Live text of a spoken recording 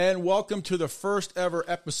And welcome to the first ever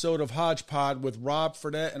episode of HODGEPOD with Rob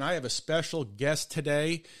Fredette, and I have a special guest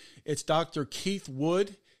today. It's Dr. Keith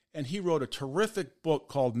Wood, and he wrote a terrific book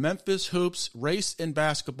called Memphis Hoops, Race and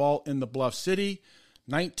Basketball in the Bluff City,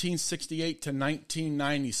 1968 to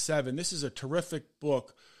 1997. This is a terrific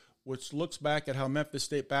book which looks back at how Memphis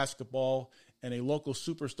State Basketball and a local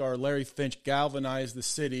superstar, Larry Finch, galvanized the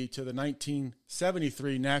city to the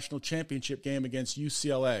 1973 national championship game against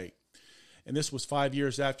UCLA. And this was 5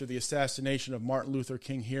 years after the assassination of Martin Luther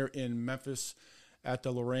King here in Memphis at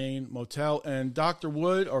the Lorraine Motel. And Dr.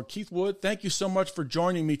 Wood, or Keith Wood, thank you so much for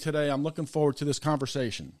joining me today. I'm looking forward to this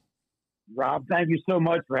conversation. Rob, thank you so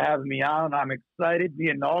much for having me on. I'm excited to be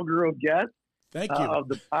inaugural guest thank you. Of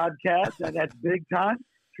the podcast. That's big time.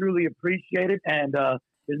 Truly appreciate it. And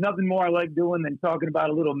there's nothing more I like doing than talking about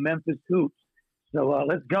a little Memphis hoops. So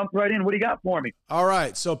let's jump right in. What do you got for me? All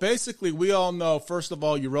right. So basically, we all know, first of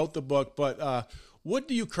all, you wrote the book, but what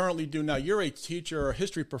do you currently do now? You're a teacher, a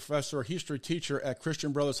history professor, a history teacher at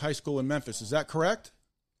Christian Brothers High School in Memphis. Is that correct?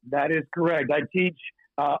 That is correct. I teach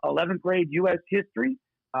 11th grade U.S. history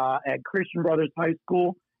at Christian Brothers High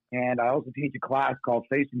School, and I also teach a class called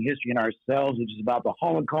Facing History in Ourselves, which is about the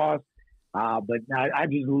Holocaust. But I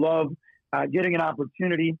just love getting an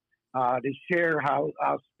opportunity to share how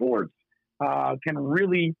sports can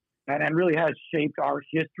really, and really has shaped our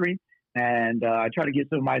history. And I try to get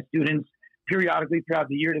some of my students periodically throughout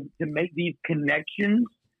the year to make these connections,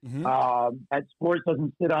 that sports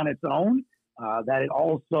doesn't sit on its own, that it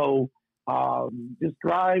also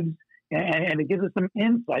describes and it gives us some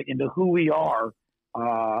insight into who we are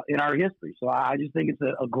in our history. So I just think it's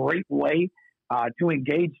a great way to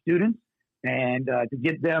engage students and to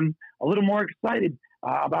get them a little more excited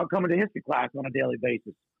about coming to history class on a daily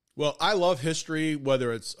basis. Well, I love history,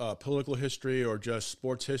 whether it's political history or just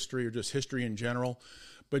sports history or just history in general.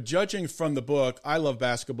 But judging from the book, I love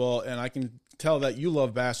basketball, and I can tell that you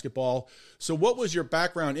love basketball. So what was your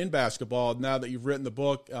background in basketball now that you've written the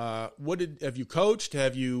book? Have you coached?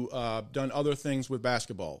 Have you done other things with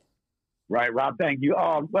basketball? Right, Rob, thank you.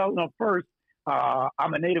 First,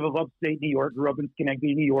 I'm a native of upstate New York, grew up in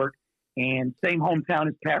Schenectady, New York, and same hometown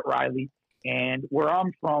as Pat Riley. And where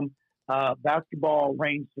I'm from, basketball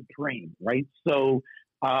reigned supreme, right? So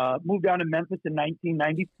moved down to Memphis in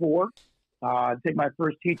 1994, take my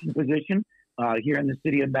first teaching position here in the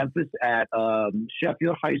city of Memphis at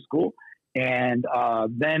Sheffield High School. And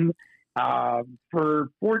then for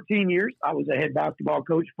 14 years, I was a head basketball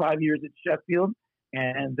coach, 5 years at Sheffield,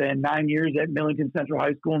 and then 9 years at Millington Central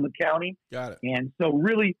High School in the county. Got it. And so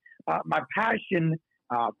really my passion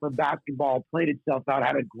for basketball played itself out. I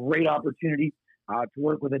had a great opportunity to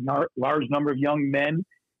work with a large number of young men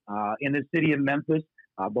in the city of Memphis,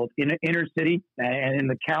 both in the inner city and in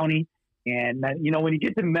the county. And, when you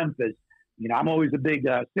get to Memphis, I'm always a big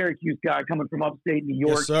Syracuse guy coming from upstate New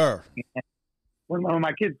York. Yes, sir. And when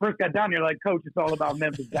my kids first got down here, like, Coach, it's all about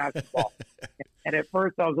Memphis basketball. And at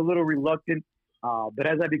first I was a little reluctant, but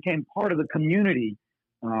as I became part of the community,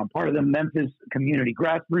 part of the Memphis community,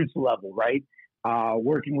 grassroots level, right,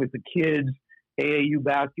 working with the kids, AAU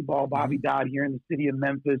basketball, Bobby Dodd here in the city of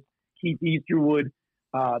Memphis, Keith Easterwood,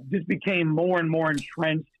 just became more and more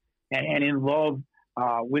entrenched and in love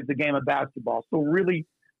with the game of basketball. So really,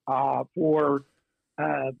 for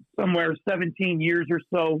somewhere 17 years or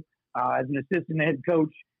so, as an assistant head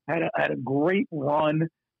coach, had a great run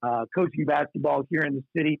coaching basketball here in the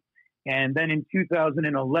city. And then in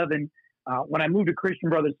 2011, when I moved to Christian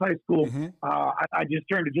Brothers High School, I just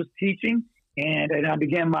turned to just teaching. And I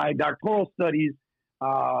began my doctoral studies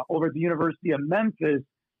over at the University of Memphis,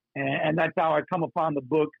 and that's how I come upon the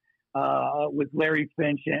book with Larry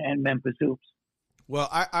Finch and Memphis Hoops. Well,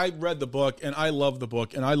 I read the book, and I love the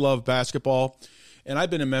book, and I love basketball. And I've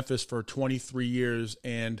been in Memphis for 23 years,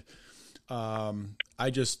 and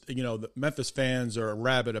the Memphis fans are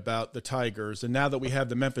rabid about the Tigers. And now that we have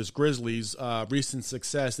the Memphis Grizzlies' recent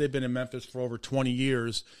success, they've been in Memphis for over 20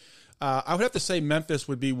 years. I would have to say Memphis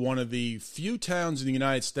would be one of the few towns in the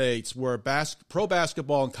United States where pro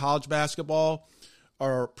basketball and college basketball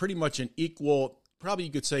are pretty much an equal, probably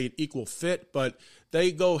you could say an equal fit, but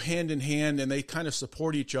they go hand in hand and they kind of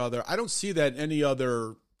support each other. I don't see that in any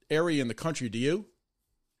other area in the country. Do you?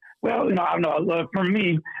 Well, I don't know. For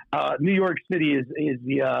me, New York City is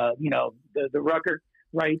the Rucker,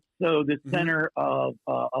 right? So the center of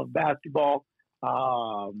basketball.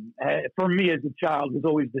 For me as a child was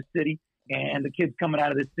always the city, and the kids coming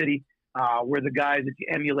out of the city were the guys that you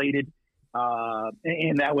emulated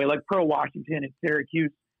in that way, like Pro Washington at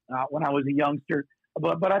Syracuse when I was a youngster.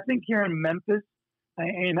 But I think here in Memphis,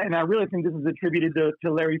 and I really think this is attributed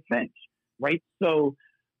to Larry Finch, right? So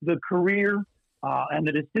the career and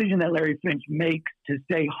the decision that Larry Finch makes to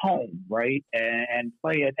stay home, right, and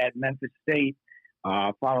play at Memphis State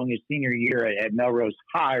following his senior year at Melrose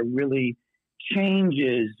High really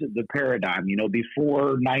changes the paradigm. You know,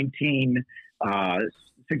 before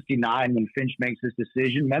 1969, when Finch makes this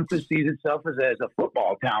decision, Memphis sees itself as a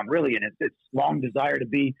football town, really, and its long desire to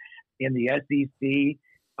be in the SEC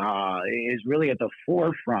is really at the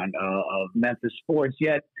forefront of Memphis sports.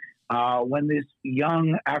 Yet, when this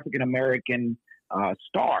young African-American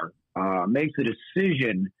star makes a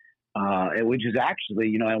decision, which is actually,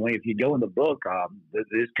 you know, if you go in the book,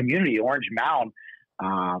 this community, Orange Mound,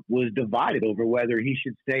 was divided over whether he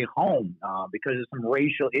should stay home because of some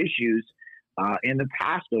racial issues in the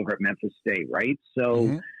past over at Memphis State, right?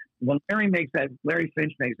 So when Larry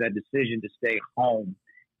Finch makes that decision to stay home,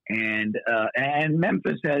 and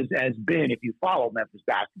Memphis has been, if you follow Memphis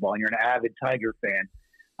basketball and you're an avid Tiger fan,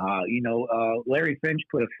 Larry Finch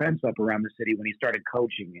put a fence up around the city when he started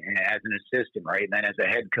coaching as an assistant, right? And then as a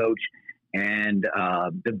head coach. And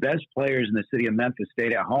the best players in the city of Memphis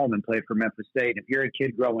stayed at home and played for Memphis State. And if you're a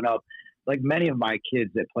kid growing up, like many of my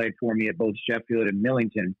kids that played for me at both Sheffield and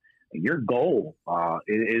Millington, your goal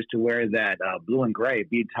is to wear that blue and gray,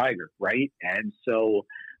 be Tiger, right? And so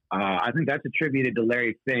I think that's attributed to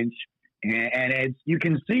Larry Finch. And you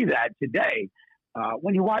can see that today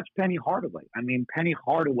when you watch Penny Hardaway. I mean, Penny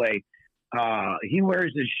Hardaway, he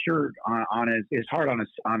wears his shirt on his heart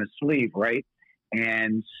on his sleeve, right?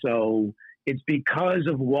 And so it's because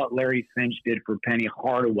of what Larry Finch did for Penny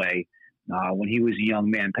Hardaway when he was a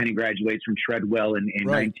young man. Penny graduates from Treadwell in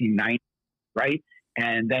 1990, right?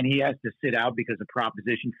 And then he has to sit out because of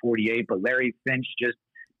Proposition 48. But Larry Finch just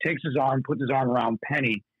takes his arm, puts his arm around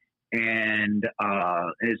Penny, and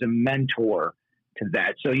is a mentor to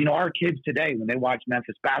that. So, you know, our kids today, when they watch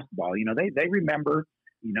Memphis basketball, you know, they remember,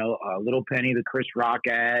 you know, Little Penny, the Chris Rock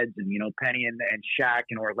ads, and, you know, Penny and Shaq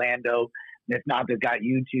in Orlando. If not, they've got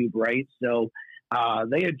YouTube, right? So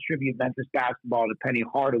they attribute Memphis basketball to Penny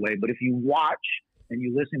Hardaway. But if you watch and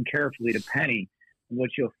you listen carefully to Penny, what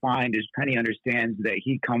you'll find is Penny understands that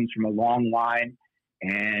he comes from a long line,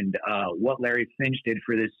 and what Larry Finch did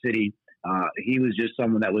for this city, he was just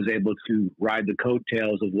someone that was able to ride the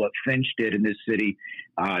coattails of what Finch did in this city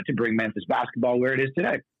to bring Memphis basketball where it is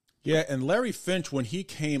today. Yeah, and Larry Finch, when he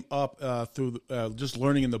came up through just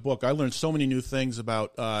learning in the book, I learned so many new things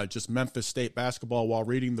about just Memphis State basketball while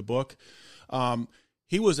reading the book.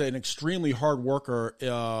 He was an extremely hard worker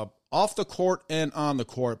off the court and on the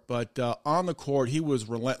court, but on the court, he was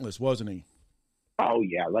relentless, wasn't he? Oh,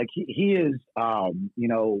 yeah. Like he is, you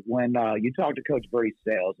know, when you talk to Coach Bertie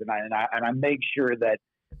Sales, and I make sure that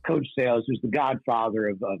Coach Sales, who's the godfather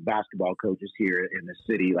of basketball coaches here in the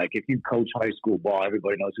city. Like if you coach high school ball,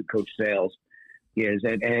 everybody knows who Coach Sales is.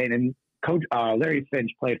 And Coach Larry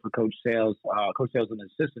Finch played for Coach Sales. Coach Sales was an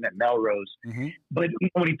assistant at Melrose. But you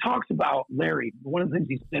know, when he talks about Larry, one of the things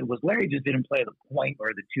he said was Larry just didn't play the point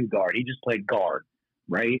or the two guard. He just played guard,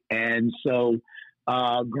 right? And so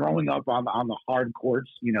growing up on the hard courts,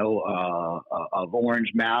 you know, of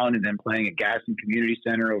Orange Mound, and then playing at Gaston Community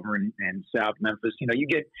Center over in South Memphis, you know,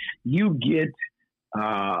 you get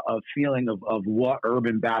a feeling of what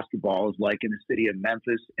urban basketball is like in the city of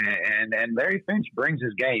Memphis, and Larry Finch brings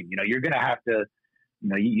his game. You know, you're going to have to, you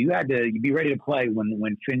know, you had to be ready to play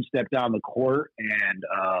when Finch stepped on the court, and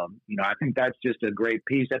you know, I think that's just a great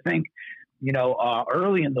piece. I think, you know,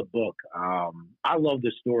 early in the book, I love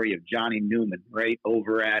the story of Johnny Newman, right,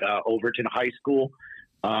 over at Overton High School,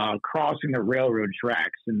 crossing the railroad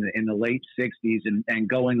tracks in the late 60s and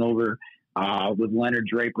going over with Leonard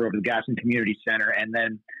Draper over the Gaston Community Center and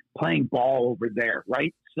then playing ball over there,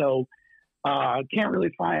 right? So can't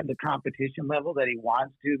really find the competition level that he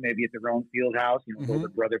wants to, maybe at their own field house. You know, older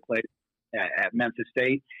brother played at Memphis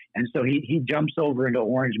State. And so he jumps over into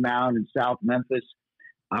Orange Mound in South Memphis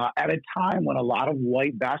at a time when a lot of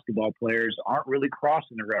white basketball players aren't really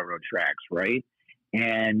crossing the railroad tracks, right?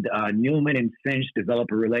 And Newman and Finch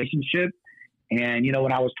develop a relationship. And, you know,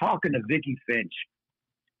 when I was talking to Vicky Finch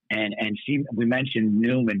and we mentioned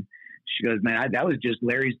Newman, she goes, man, that was just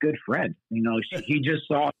Larry's good friend. You know, he just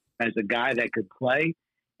saw him as a guy that could play,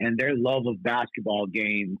 and their love of basketball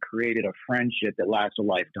game created a friendship that lasts a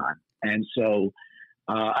lifetime. And so,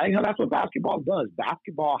 I know that's what basketball does.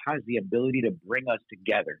 Basketball has the ability to bring us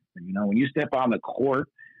together. And, you know, when you step on the court,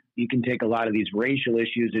 you can take a lot of these racial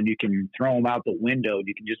issues and you can throw them out the window.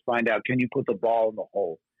 You can just find out, can you put the ball in the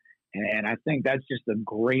hole? And I think that's just a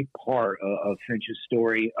great part of Finch's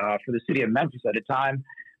story for the city of Memphis at a time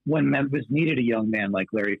when Memphis needed a young man like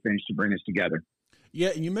Larry Finch to bring us together. Yeah,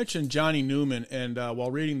 and you mentioned Johnny Newman, and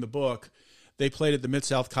while reading the book, They played at the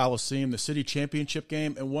Mid-South Coliseum, the city championship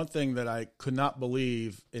game. And one thing that I could not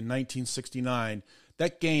believe in 1969,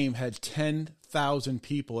 that game had 10,000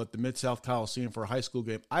 people at the Mid-South Coliseum for a high school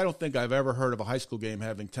game. I don't think I've ever heard of a high school game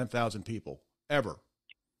having 10,000 people, ever.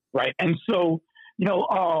 Right. And so,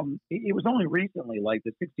 it was only recently, like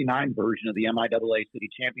the 69 version of the MIAA city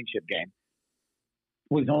championship game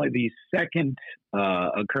was only the second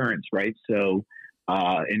occurrence, right? So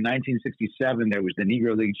in 1967, there was the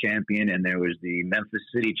Negro League champion and there was the Memphis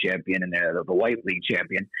City champion and the White League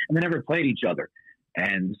champion, and they never played each other.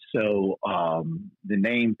 And so the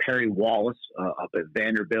name Perry Wallace up at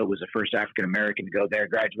Vanderbilt was the first African-American to go there,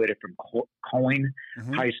 graduated from Coyne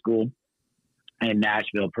High School in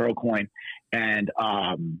Nashville, Pearl Coyne. And,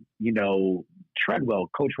 Treadwell,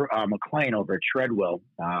 Coach McClain over at Treadwell,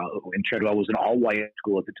 and Treadwell was an all-white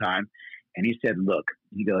school at the time. And he said, look,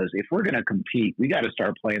 he goes, if we're going to compete, we got to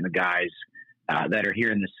start playing the guys that are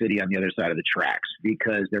here in the city on the other side of the tracks,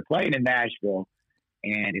 because they're playing in Nashville.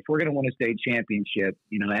 And if we're going to win a state championship,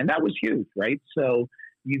 and that was huge, right? So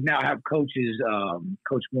you now have coaches,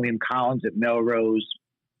 Coach William Collins at Melrose,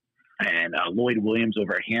 and Lloyd Williams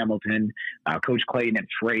over at Hamilton, Coach Clayton at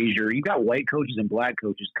Frazier. You've got white coaches and black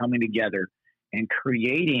coaches coming together and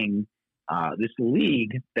creating this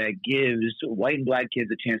league that gives white and black kids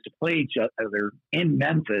a chance to play each other in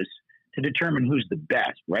Memphis to determine who's the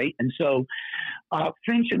best, right? And so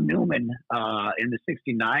Finch and Newman in the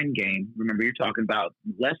 69 game, remember you're talking about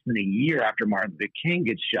less than a year after Martin Luther King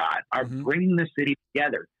gets shot, are bringing the city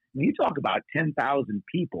together. When you talk about 10,000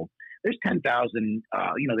 people, there's 10,000,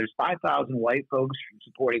 there's 5,000 white folks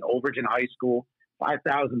supporting Overton High School,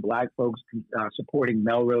 5,000 black folks supporting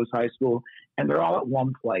Melrose High School, and they're all at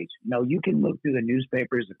one place. You can look through the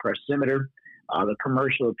newspapers, the pressimeter, the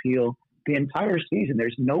commercial appeal, the entire season.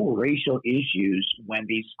 There's no racial issues when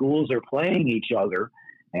these schools are playing each other.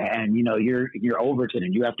 And, you're Overton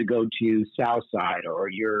and you have to go to Southside, or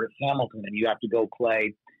you're Hamilton and you have to go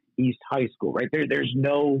play East High School, right? There's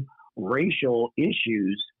no racial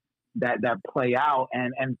issues that play out,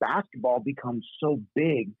 and basketball becomes so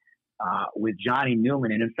big with Johnny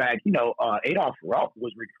Newman. And in fact, Adolph Rupp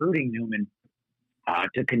was recruiting Newman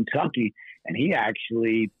to Kentucky, and he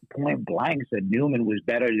actually point blank said Newman was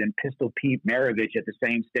better than Pistol Pete Maravich at the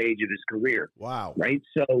same stage of his career. Wow. Right.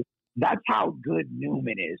 So that's how good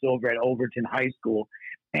Newman is over at Overton High School.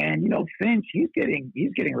 And, Finch, he's getting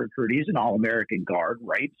recruited. He's an All-American guard,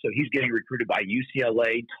 right? So he's getting recruited by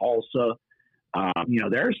UCLA, Tulsa.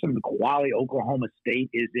 There's some quality. Oklahoma State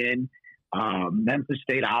is in. Memphis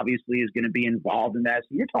State obviously is going to be involved in that.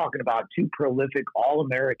 So you're talking about two prolific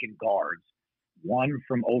All-American guards, one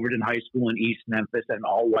from Overton High School in East Memphis, an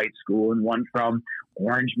all-white school, and one from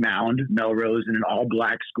Orange Mound, Melrose, in an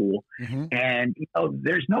all-black school. And,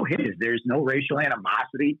 there's no his. There's no racial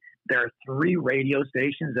animosity. There are 3 radio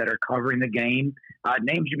stations that are covering the game.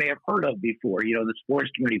 Names you may have heard of before, the sports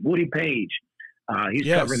community. Woody Page, he's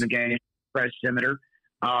covering the game. Press Scimitar.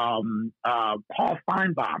 Paul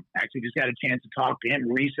Feinbaum, actually just got a chance to talk to him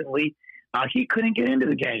recently. He couldn't get into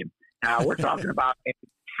the game. We're talking about a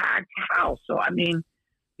packed house. So,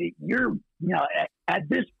 you're, at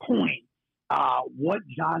this point, what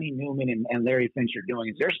Johnny Newman and Larry Finch are doing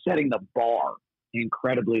is they're setting the bar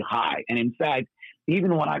incredibly high. And in fact,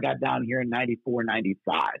 even when I got down here in 94,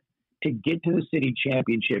 95, to get to the city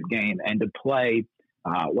championship game and to play,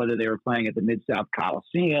 whether they were playing at the Mid-South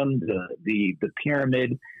Coliseum, the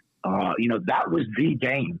Pyramid, that was the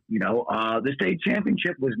game. The state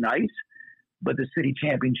championship was nice, but the city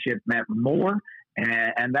championship meant more.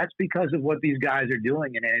 And that's because of what these guys are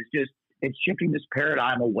doing. And it's shifting this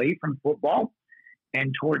paradigm away from football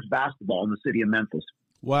and towards basketball in the city of Memphis.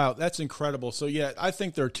 Wow, that's incredible. So, yeah, I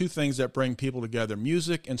think there are 2 things that bring people together,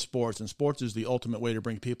 music and sports is the ultimate way to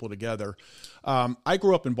bring people together. I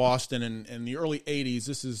grew up in Boston in the early 80s.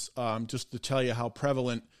 This is just to tell you how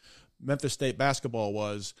prevalent Memphis State basketball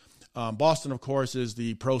was. Boston, of course, is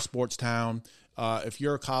the pro sports town. If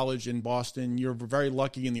you're a college in Boston, you're very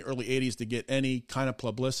lucky in the early 80s to get any kind of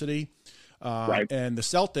publicity. Right. And the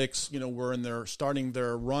Celtics, were starting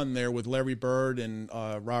their run there with Larry Bird and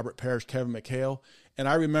Robert Parrish, Kevin McHale. And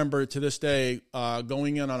I remember to this day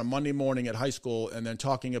going in on a Monday morning at high school and then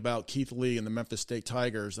talking about Keith Lee and the Memphis State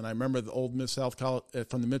Tigers. And I remember the old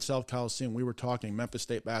from the Mid-South Coliseum, we were talking Memphis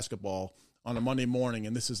State basketball on a Monday morning.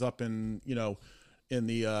 And this is up in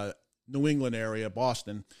the New England area,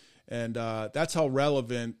 Boston. And that's how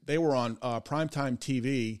relevant they were on primetime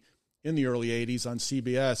TV in the early 80s on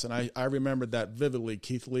CBS. And I remembered that vividly,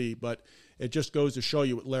 Keith Lee. But it just goes to show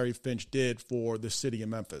you what Larry Finch did for the city of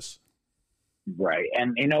Memphis. Right.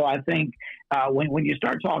 And, I think when you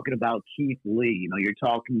start talking about Keith Lee, you're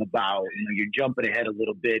talking about, you're jumping ahead a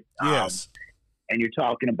little bit. Yes. And you're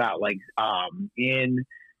talking about in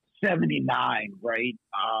 79, right?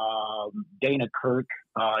 Dana Kirk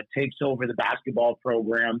takes over the basketball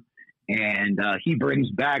program, and he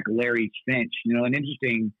brings back Larry Finch. An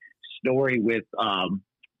interesting story with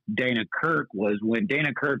Dana Kirk was when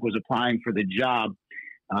Dana Kirk was applying for the job,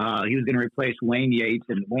 he was going to replace Wayne Yates,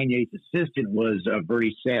 and Wayne Yates' assistant was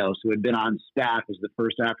Bertie Sales, who had been on staff as the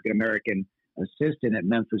first African-American assistant at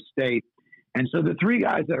Memphis State. And so the three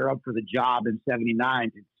guys that are up for the job in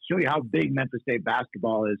 79, to show you how big Memphis State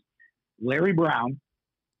basketball is, Larry Brown,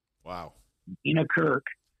 wow, Dana Kirk,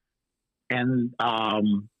 and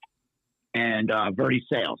Bertie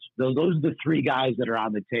Sales. Those are the three guys that are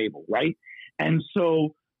on the table, right? And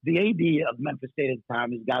so the AD of Memphis State at the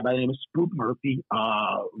time is a guy by the name of Spook Murphy,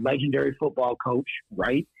 legendary football coach,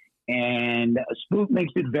 right? And Spook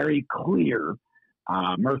makes it very clear,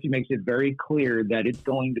 Murphy makes it very clear that it's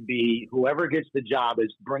going to be whoever gets the job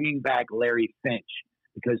is bringing back Larry Finch,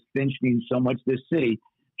 because Finch means so much to this city.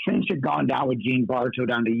 Finch had gone down with Gene Bartow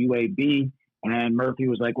down to UAB, and Murphy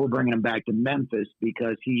was like, we're bringing him back to Memphis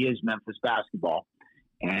because he is Memphis basketball.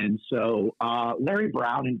 And so Larry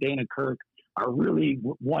Brown and Dana Kirk are really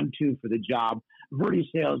 1-2 for the job. Bertie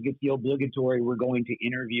Sales gets the obligatory, we're going to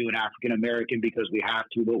interview an African-American because we have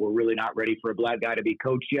to, but we're really not ready for a black guy to be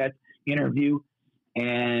coach yet interview.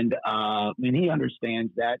 And he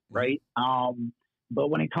understands that, right? But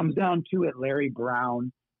when it comes down to it, Larry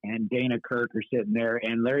Brown and Dana Kirk are sitting there,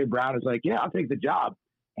 and Larry Brown is like, yeah, I'll take the job.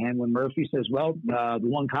 And when Murphy says, well, the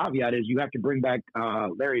one caveat is you have to bring back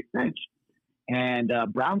Larry Finch. And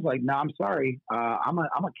Brown's like, no, I'm sorry. I'm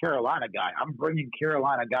a Carolina guy. I'm bringing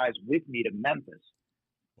Carolina guys with me to Memphis.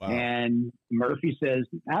 Wow. And Murphy says,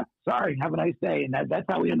 sorry, have a nice day. And that's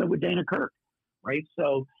how we end up with Dana Kirk, right?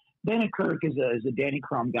 So Dana Kirk is a Danny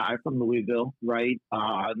Crum guy from Louisville, right?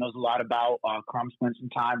 Knows a lot about Crum, spent some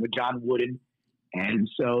time with John Wooden. And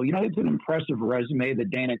so, it's an impressive resume that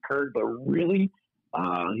Dana Kirk, but really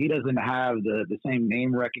he doesn't have the same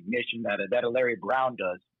name recognition that a Larry Brown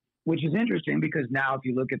does, which is interesting because now if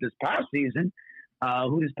you look at this past season,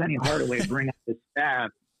 who does Penny Hardaway bring up the staff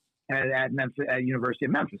at Memphis, at University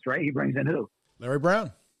of Memphis, right? He brings in who? Larry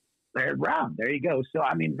Brown. Larry Brown. There you go. So,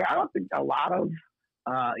 I don't think a lot of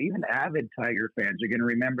even avid Tiger fans are going to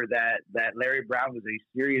remember that Larry Brown was a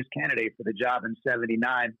serious candidate for the job in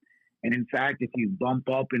 79. And in fact, if you bump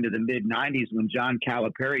up into the mid-90s when John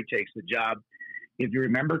Calipari takes the job, if you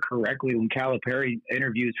remember correctly, when Calipari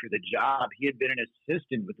interviews for the job, he had been an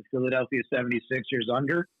assistant with the Philadelphia 76ers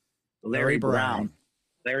under Larry Brown.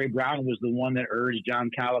 Larry Brown was the one that urged John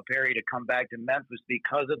Calipari to come back to Memphis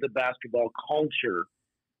because of the basketball culture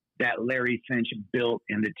that Larry Finch built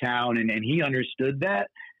in the town, and he understood that.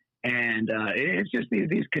 And it's just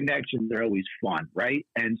these connections are always fun, right?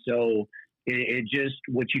 And so it just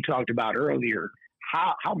what you talked about earlier,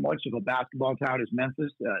 how much of a basketball town is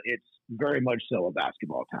Memphis? It's very much so a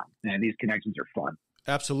basketball town, and these connections are fun.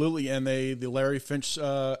 Absolutely, and the Larry Finch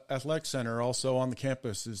Athletic Center also on the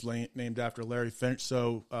campus is named after Larry Finch,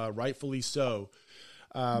 so rightfully so.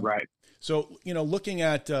 Right. So, looking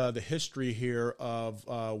at the history here of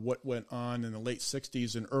what went on in the late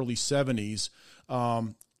 60s and early 70s,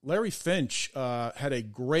 Larry Finch had a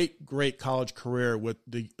great college career with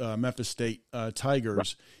the Memphis State Tigers.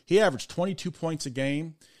 Right. He averaged 22 points a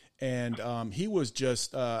game, and he was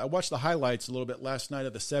just I watched the highlights a little bit last night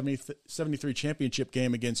of the 73 championship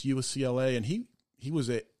game against UCLA, and he was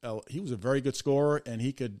a very good scorer, and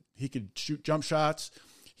he could shoot jump shots.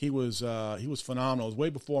 He was phenomenal. It was way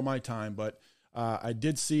before my time, but I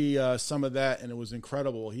did see some of that, and it was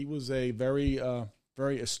incredible. He was a very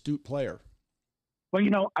astute player.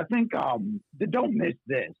 Well, I think don't miss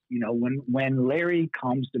this. When Larry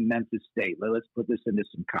comes to Memphis State, let's put this into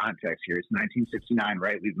some context here. It's 1969,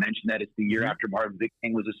 right? We've mentioned that it's the year after Martin Luther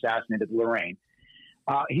King was assassinated at Lorraine.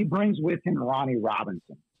 He brings with him Ronnie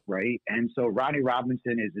Robinson, right? And so Ronnie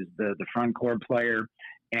Robinson is the front court player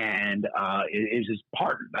and is his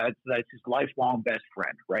partner. That's his lifelong best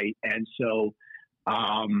friend, right? And so,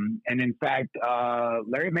 and in fact,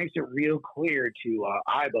 Larry makes it real clear to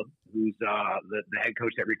Iba, who's the head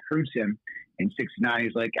coach that recruits him in '69.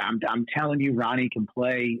 He's like, I'm telling you, Ronnie can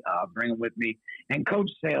play. Bring him with me. And Coach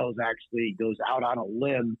Sales actually goes out on a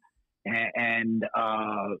limb, and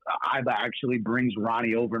Iba actually brings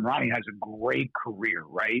Ronnie over, and Ronnie has a great career,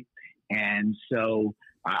 right? And so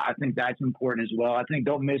I think that's important as well. I think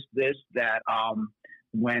don't miss this, that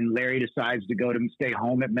when Larry decides to stay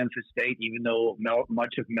home at Memphis State, even though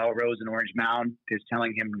much of Melrose and Orange Mound is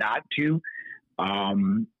telling him not to,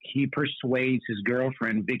 he persuades his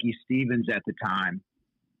girlfriend, Vicki Stevens, at the time,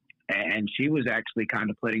 and she was actually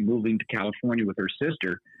contemplating moving to California with her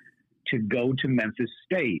sister, to go to Memphis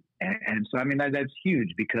State. And so, I mean, that's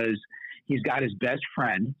huge because he's got his best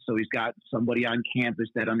friend. So he's got somebody on campus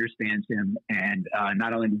that understands him. And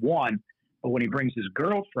not only one, but when he brings his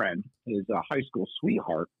girlfriend, his high school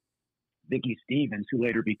sweetheart, Vicki Stevens, who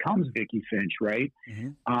later becomes Vicki Finch, right?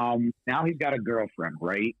 Mm-hmm. Now he's got a girlfriend,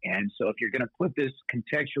 right? And so if you're going to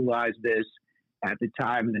contextualize this at the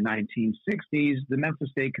time in the 1960s, the Memphis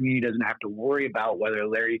State community doesn't have to worry about whether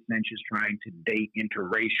Larry Finch is trying to date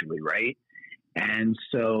interracially, right? And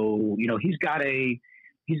so, you know, he's got a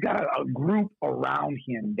group around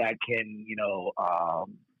him that can, you know,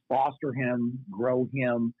 foster him, grow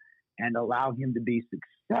him, and allow him to be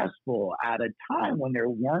successful at a time when there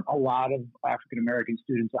weren't a lot of African-American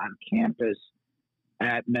students on campus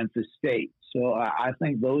at Memphis State. So I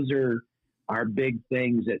think those are big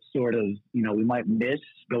things that sort of, you know, we might miss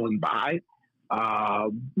going by.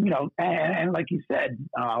 You know, and like you said,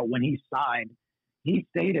 when he signed, he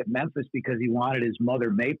stayed at Memphis because he wanted his mother,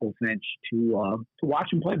 Maple Finch, to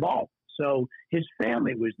watch him play ball. So his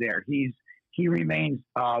family was there. He remains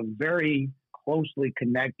very closely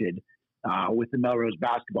connected with the Melrose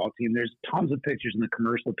basketball team. There's tons of pictures in the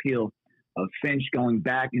commercial appeal of Finch going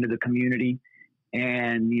back into the community.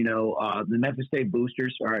 And, you know, the Memphis State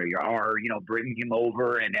boosters are, you know, bringing him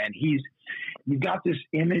over. And you've got this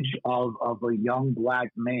image of a young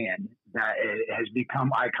black man that has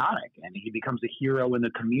become iconic, and he becomes a hero in the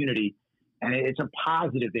community. And it's a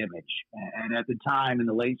positive image. And at the time, in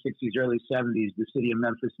the late 60s, early 70s, the city of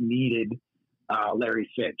Memphis needed Larry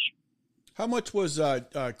Finch. How much was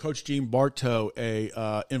Coach Gene Bartow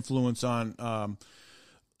a influence on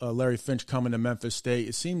Larry Finch coming to Memphis State?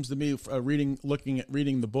 It seems to me, reading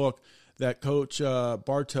the book, that Coach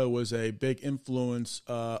Bartow was a big influence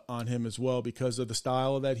on him as well because of the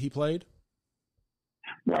style that he played.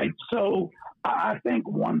 Right. So I think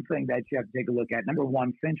one thing that you have to take a look at, number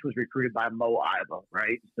one, Finch was recruited by Mo Iba,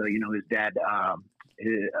 right? So, you know, his dad,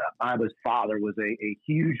 Iba's father was a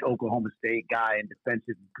huge Oklahoma State guy and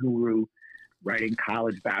defensive guru, right, in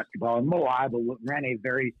college basketball. And Mo Iba ran a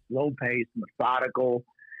very slow-paced, methodical,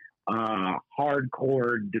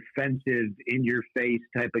 hardcore, defensive, in-your-face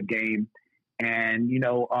type of game. And, you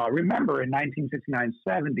know, remember in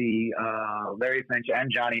 1969-70, Larry Finch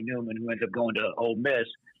and Johnny Newman, who ended up going to Ole Miss,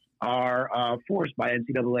 are forced by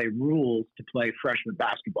NCAA rules to play freshman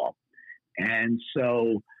basketball. And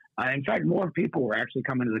so, in fact, more people were actually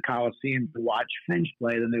coming to the Coliseum to watch Finch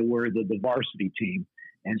play than they were the varsity team.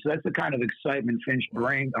 And so that's the kind of excitement Finch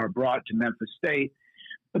brought to Memphis State.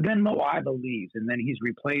 But then Mo Iba leaves, and then he's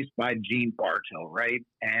replaced by Gene Bartow, right?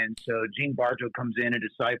 And so Gene Bartow comes in, a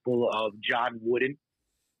disciple of John Wooden,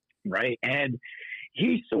 right? And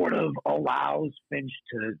he sort of allows Finch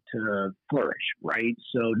to flourish, right?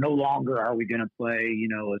 So no longer are we going to play, you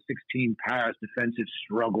know, a 16-pass defensive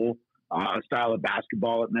struggle style of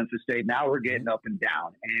basketball at Memphis State. Now we're getting up and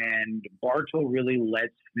down. And Bartow really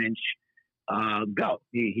lets Finch go.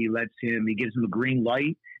 He gives him a green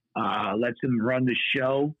light. Lets him run the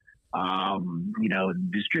show, you know,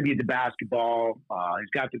 distribute the basketball. He's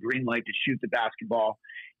got the green light to shoot the basketball.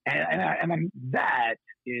 And that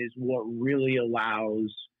is what really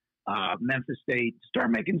allows Memphis State to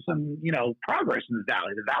start making some, you know, progress in the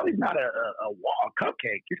Valley. The Valley's not a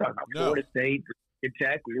cupcake. You're talking about Florida State,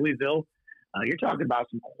 Virginia Tech, Louisville. You're talking about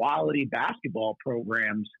some quality basketball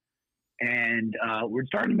programs. And we're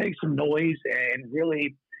starting to make some noise, and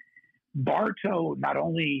really Bartow not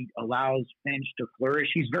only allows Finch to flourish,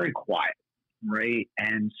 he's very quiet, right?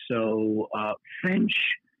 And so Finch,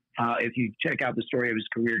 if you check out the story of his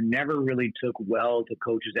career, never really took well to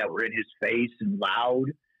coaches that were in his face and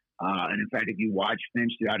loud. And in fact, if you watch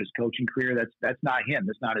Finch throughout his coaching career, that's not him.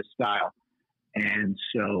 That's not his style. And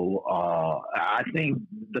so I think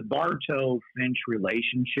the Bartow-Finch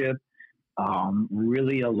relationship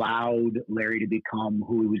really allowed Larry to become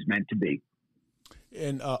who he was meant to be.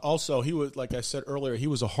 And also, he was, like I said earlier, he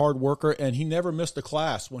was a hard worker, and he never missed a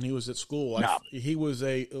class when he was at school. No. He was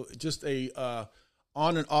just a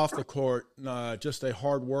on and off the court, just a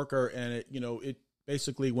hard worker. And it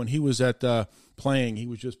basically, when he was at playing, he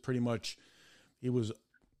was just pretty much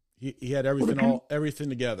he had everything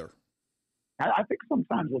together. I think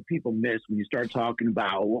sometimes what people miss when you start talking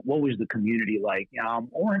about what was the community like.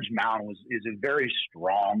 Orange Mound is a very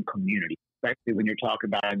strong community, especially when you're talking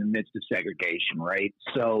about in the midst of segregation, right?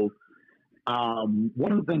 So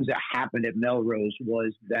one of the things that happened at Melrose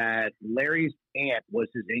was that Larry's aunt was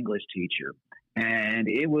his English teacher. And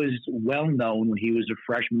it was well known when he was a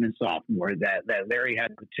freshman and sophomore that Larry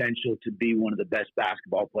had potential to be one of the best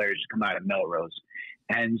basketball players to come out of Melrose.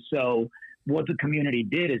 And so what the community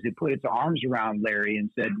did is it put its arms around Larry and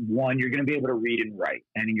said, one, you're going to be able to read and write,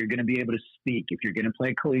 and you're going to be able to speak. If you're going to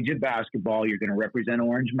play collegiate basketball, you're going to represent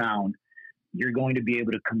Orange Mound, you're going to be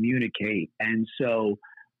able to communicate. And so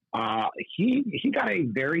he got a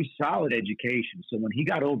very solid education. So when he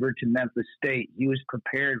got over to Memphis State, he was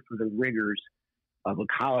prepared for the rigors of a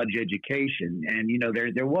college education. And,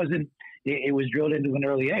 there wasn't, it was drilled into an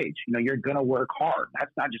early age. You're going to work hard.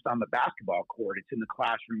 That's not just on the basketball court. It's in the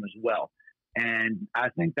classroom as well. And I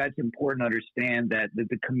think that's important to understand that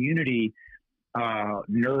the community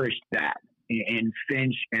nourished that in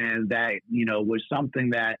Finch, and that, was something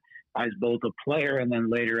that as both a player and then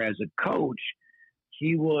later as a coach,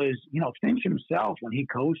 he was, Finch himself, when he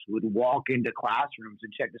coached, would walk into classrooms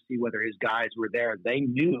and check to see whether his guys were there. They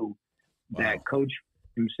knew that Coach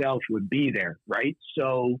himself would be there, right?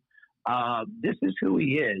 So this is who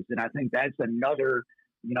he is. And I think that's another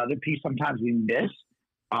piece sometimes we miss.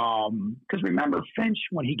 Because remember, Finch,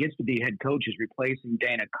 when he gets to be head coach, is replacing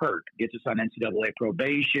Dana Kirk, gets us on NCAA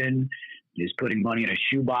probation, is putting money in a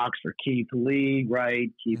shoebox for Keith Lee, right?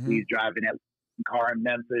 Keith Lee's driving that car in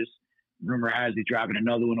Memphis. Rumor has he's driving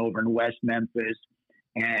another one over in West Memphis.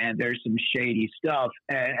 And there's some shady stuff.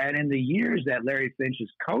 And in the years that Larry Finch is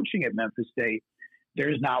coaching at Memphis State,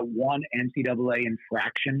 there's not one NCAA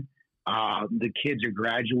infraction. The kids are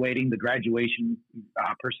graduating. The graduation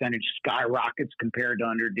percentage skyrockets compared to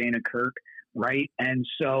under Dana Kirk, right? And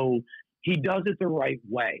so he does it the right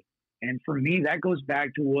way. And for me, that goes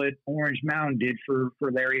back to what Orange Mound did for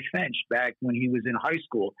Larry Finch back when he was in high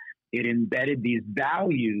school. It embedded these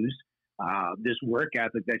values, this work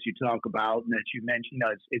ethic that you talk about and that you mentioned.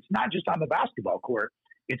 It's not just on the basketball court.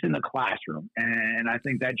 It's in the classroom. And I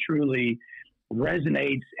think that truly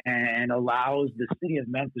resonates and allows the city of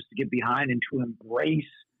Memphis to get behind and to embrace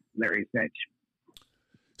Larry Finch.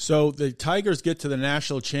 So the Tigers get to the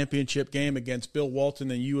national championship game against Bill Walton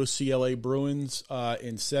and UCLA Bruins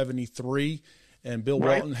in '73. And Bill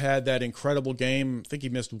Walton had that incredible game. I think he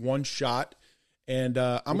missed one shot. And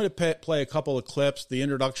I'm going to play a couple of clips, the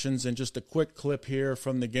introductions, and just a quick clip here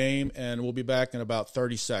from the game, and we'll be back in about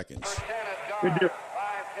 30 seconds.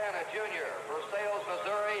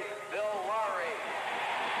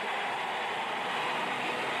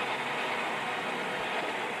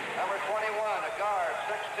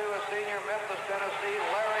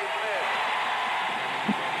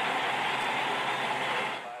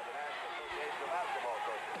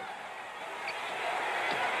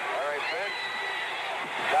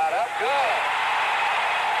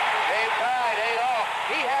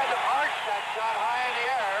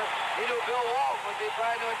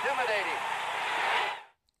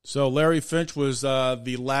 So Larry Finch was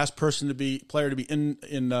the last player to be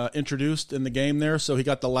introduced in the game there. So he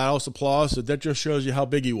got the loudest applause. So that just shows you how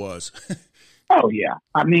big he was. Oh yeah,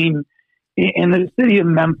 I mean, in the city of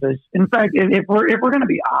Memphis. In fact, if we're going to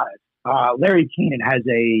be honest, Larry Keenan has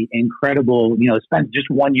a incredible. Spent just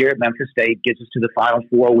 1 year at Memphis State, gets us to the Final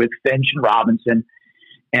Four with Finch and Robinson,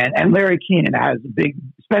 and Larry Keenan has a big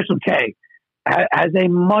Special K has a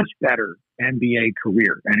much better NBA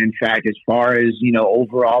career. And in fact, as far as,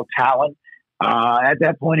 overall talent, at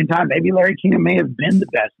that point in time, maybe Larry Keenan may have been the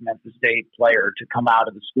best Memphis State player to come out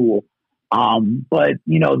of the school. But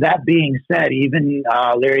that being said, even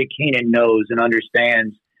Larry Keenan knows and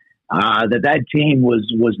understands that team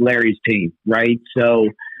was Larry's team, right? So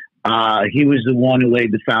he was the one who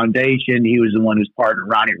laid the foundation. He was the one whose partner,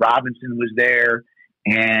 Ronnie Robinson, was there.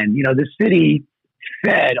 And, the city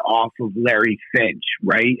fed off of Larry Finch,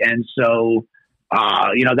 right? And so,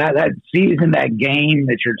 that season, that game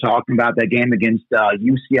that you're talking about, that game against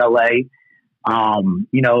UCLA,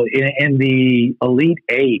 in the Elite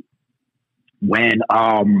Eight, when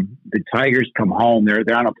the Tigers come home,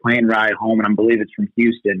 they're on a plane ride home, and I believe it's from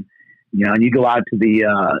Houston, and you go out to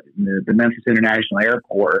the Memphis International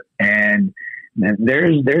Airport, and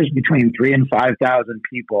there's between 3,000 and 5,000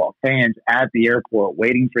 people, fans at the airport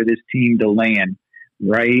waiting for this team to land.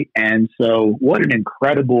 Right. And so what an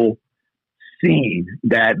incredible scene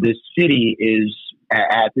that this city is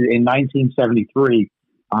in 1973,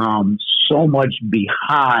 so much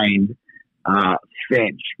behind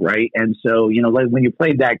Finch. Right. And so, like when you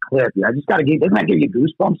played that clip, I just got to doesn't that give you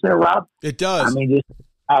goosebumps there, Rob? It does. I mean, just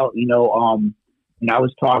out, I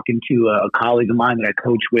was talking to a colleague of mine that I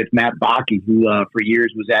coached with, Matt Bakke, who for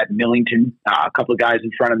years was at Millington, a couple of guys in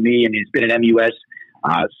front of me, and he's been at MUS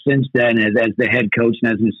since then as the head coach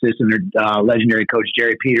and as an assistant, legendary coach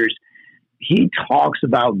Jerry Peters. he talks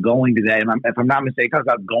about going to that. If I'm not mistaken, he talks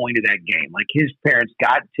about going to that game. Like his parents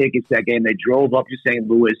got tickets to that game. They drove up to St.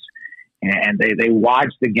 Louis and they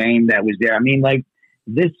watched the game that was there. I mean, like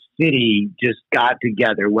this city just got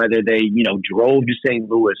together, whether they, drove to St.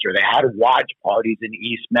 Louis or they had watch parties in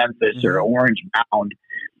East Memphis or Orange Mound.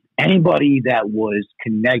 Anybody that was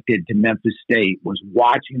connected to Memphis State was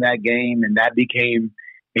watching that game, and that became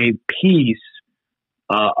a piece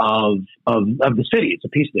of the city. It's a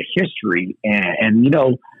piece of the history. And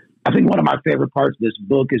I think one of my favorite parts of this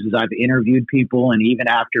book is I've interviewed people, and even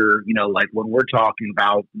after, like when we're talking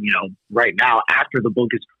about, right now, after the book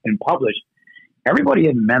has been published, everybody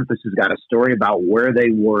in Memphis has got a story about where they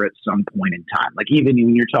were at some point in time. Like even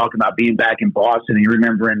when you're talking about being back in Boston and you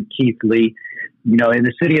remembering Keith Lee, in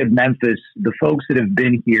the city of Memphis, the folks that have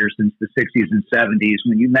been here since the 60s and 70s,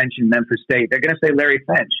 when you mention Memphis State, they're going to say Larry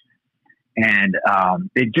Finch. And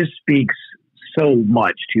it just speaks so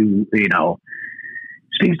much to,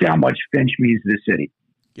 speaks to how much Finch means to the city.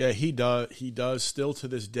 Yeah, he does. He does still to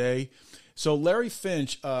this day. So Larry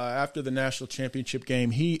Finch, after the national championship game,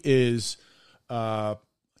 he is,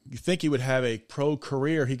 you think he would have a pro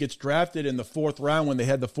career. He gets drafted in the 4th round when they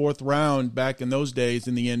had the 4th round back in those days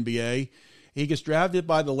in the NBA. He gets drafted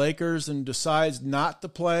by the Lakers and decides not to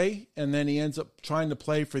play, and then he ends up trying to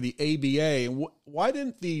play for the ABA. And why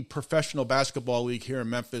didn't the Professional Basketball League here in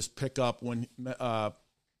Memphis pick up when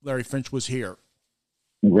Larry Finch was here?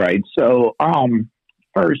 Right. So,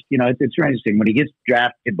 first, it's interesting when he gets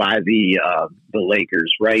drafted by the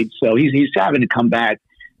Lakers, right? So he's having to come back.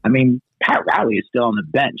 I mean, Pat Riley is still on the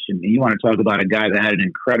bench, and you want to talk about a guy that had an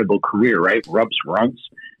incredible career, right? Rups Runts.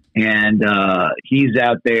 And he's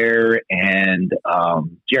out there, and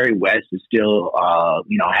Jerry West is still,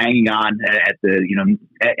 hanging on at the,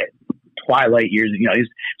 at twilight years. He's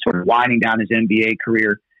sort of winding down his NBA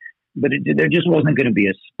career, but there just wasn't going to be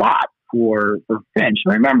a spot for Finch.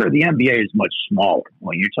 Remember, the NBA is much smaller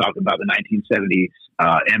when you're talking about the 1970s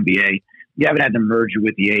NBA. You haven't had the merger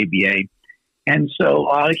with the ABA, and so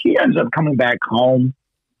he ends up coming back home.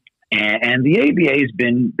 And the ABA has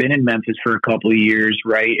been in Memphis for a couple of years,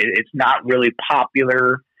 right? It's not really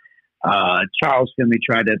popular. Charles Finley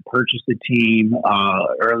tried to purchase the team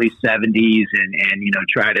early 70s and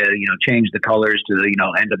try to change the colors to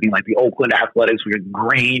end up being like the Oakland Athletics with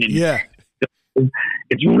green and yeah.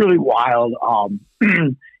 It's really wild.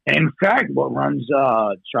 And in fact, what runs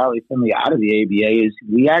Charlie Finley out of the ABA is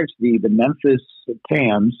the Memphis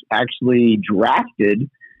Tams actually drafted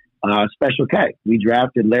Special K. We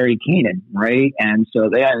drafted Larry Keenan, right? And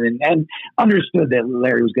so they and understood that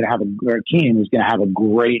Larry was going to Keenan was going to have a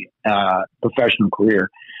great professional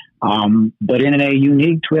career. But in a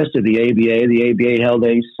unique twist of the ABA held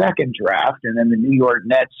a second draft, and then the New York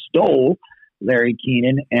Nets stole Larry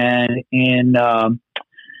Keenan, and in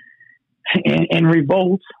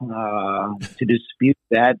revolt to dispute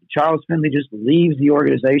that, Charles Finley just leaves the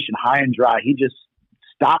organization high and dry. He just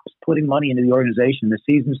stops putting money into the organization. The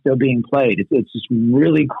season's still being played. It's this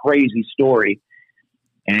really crazy story.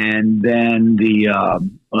 And then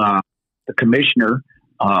the commissioner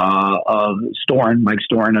of Storin, Mike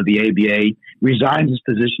Storin of the ABA, resigns his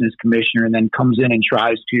position as commissioner and then comes in and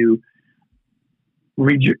tries to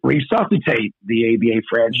resuscitate the ABA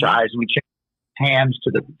franchise. We change hands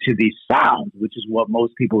to the Sound, which is what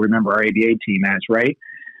most people remember our ABA team as, right?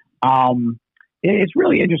 It's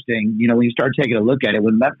really interesting, when you start taking a look at it,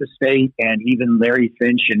 when Memphis State and even Larry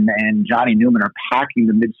Finch and Johnny Newman are packing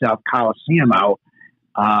the Mid-South Coliseum out,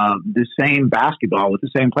 the same basketball with the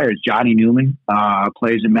same players. Johnny Newman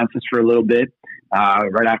plays in Memphis for a little bit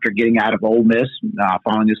right after getting out of Ole Miss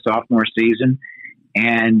following his sophomore season.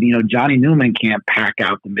 And, Johnny Newman can't pack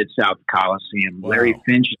out the Mid-South Coliseum. Wow. Larry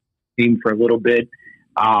Finch team for a little bit.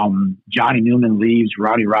 Johnny Newman leaves.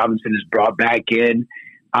 Ronnie Robinson is brought back in.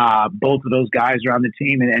 Both of those guys are on the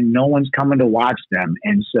team, and no one's coming to watch them.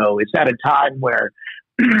 And so it's at a time where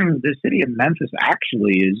the city of Memphis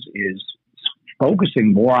actually is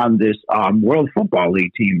focusing more on this World Football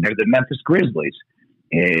League team. They're the Memphis Grizzlies.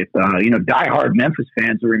 If diehard Memphis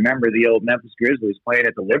fans will remember the old Memphis Grizzlies playing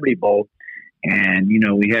at the Liberty Bowl, and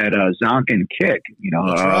we had Zonk and Kick.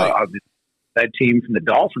 Right. That team from the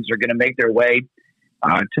Dolphins are going to make their way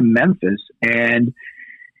to Memphis. And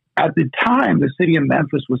at the time, the city of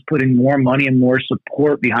Memphis was putting more money and more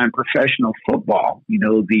support behind professional football.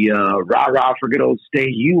 The rah-rah for good old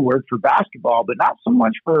State U worked for basketball, but not so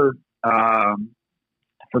much for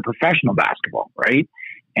professional basketball, right?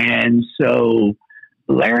 And so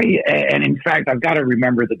Larry, and in fact, I've got to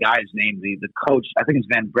remember the guy's name, the coach, I think it's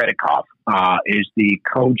Van Bredikoff, is the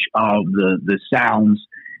coach of the Sounds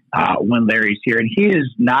when Larry's here. And he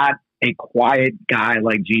is not a quiet guy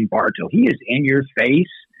like Gene Bartow. He is in your face,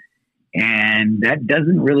 and that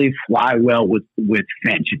doesn't really fly well with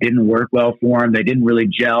Finch. It didn't work well for him. They didn't really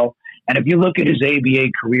gel. And if you look at his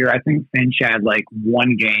ABA career, I think Finch had like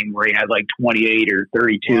one game where he had like 28 or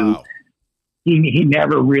 32. Wow. He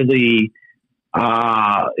never really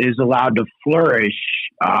is allowed to flourish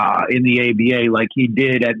in the ABA like he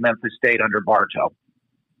did at Memphis State under Bartow.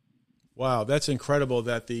 Wow, that's incredible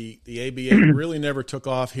that the ABA really never took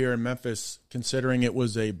off here in Memphis, considering it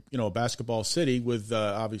was a basketball city with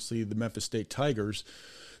obviously the Memphis State Tigers.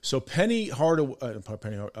 So Penny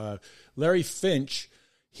Hardaway, Larry Finch,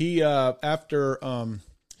 he after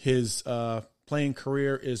his playing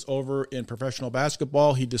career is over in professional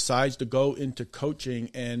basketball, he decides to go into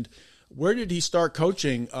coaching. And where did he start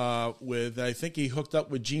coaching with? I think he hooked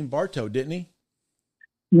up with Gene Bartow, didn't he?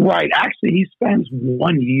 Right. Actually, he spends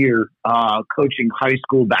 1 year coaching high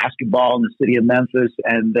school basketball in the city of Memphis,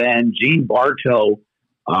 and then Gene Bartow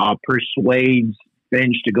persuades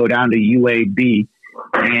Finch to go down to UAB.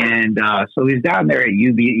 And so he's down there at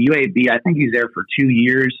UAB. I think he's there for 2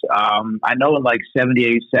 years. I know in like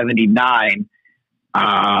 78, 79,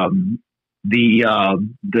 the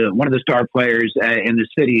one of the star players in the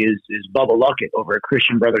city is Bubba Luckett over at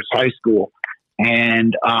Christian Brothers High School.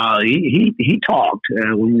 And he talked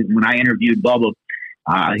when I interviewed Bubba.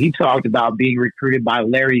 He talked about being recruited by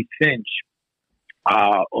Larry Finch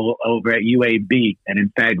over at UAB, and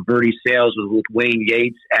in fact, Verdi Sales was with Wayne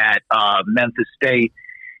Yates at Memphis State.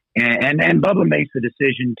 And Bubba makes the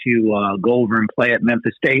decision to go over and play at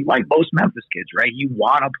Memphis State, like most Memphis kids, right? You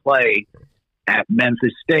want to play at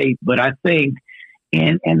Memphis State, but I think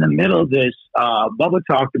in the middle of this, Bubba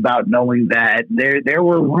talked about knowing that there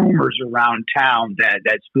were rumors around town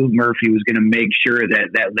that Spook Murphy was going to make sure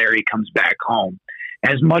that Larry comes back home.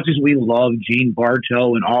 As much as we love Gene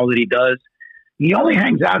Bartow and all that he does, he only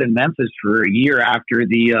hangs out in Memphis for a year after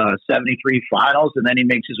the 73 finals, and then he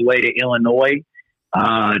makes his way to Illinois,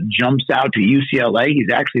 jumps out to UCLA.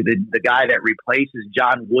 He's actually the guy that replaces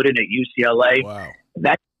John Wooden at UCLA. Wow.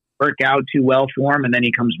 That didn't work out too well for him, and then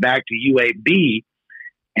he comes back to UAB.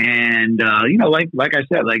 And, like I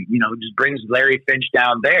said, just brings Larry Finch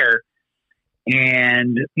down there.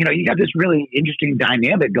 And, you got this really interesting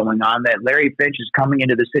dynamic going on that Larry Finch is coming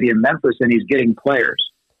into the city of Memphis and he's getting players.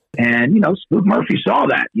 And, Spook Murphy saw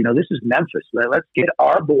that. This is Memphis. Let's get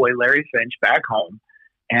our boy Larry Finch back home.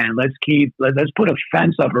 And let's put a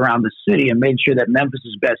fence up around the city and make sure that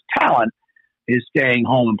Memphis's best talent is staying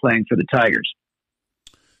home and playing for the Tigers.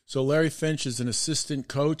 So Larry Finch is an assistant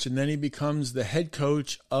coach, and then he becomes the head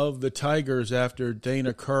coach of the Tigers after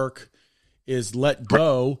Dana Kirk is let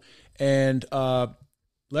go. And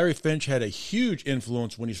Larry Finch had a huge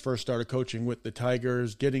influence when he first started coaching with the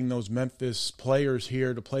Tigers, getting those Memphis players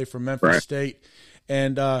here to play for Memphis State.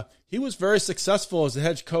 And he was very successful as a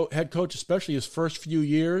head coach, especially his first few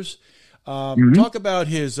years. Talk about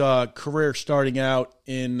his career starting out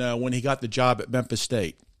in when he got the job at Memphis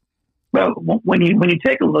State. Well, when you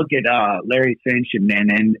take a look at Larry Finch and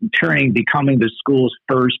becoming the school's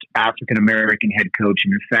first African American head coach,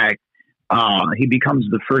 and in fact, he becomes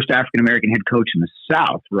the first African American head coach in the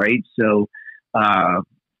South, right? So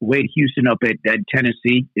Wade Houston up at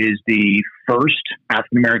Tennessee is the first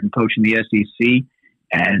African American coach in the SEC,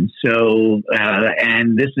 and so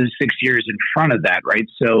and this is 6 years in front of that, right?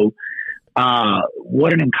 So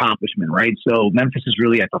what an accomplishment, right? So Memphis is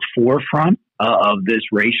really at the forefront of this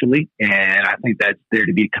racially, and I think that's there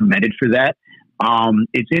to be commended for that.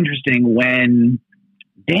 It's interesting when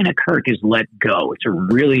Dana Kirk is let go. It's a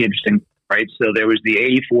really interesting, right? So there was the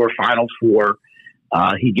 84 Final Four.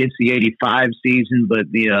 He gets the 85 season,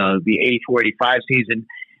 but the 84-85 season,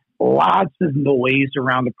 lots of noise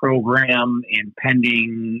around the program,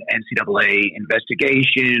 impending NCAA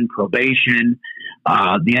investigation, probation.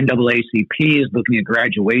 The NAACP is looking at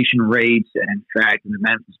graduation rates. And in fact, in the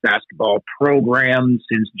Memphis basketball program,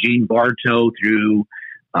 since Gene Bartow through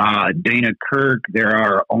Dana Kirk, there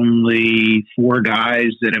are only 4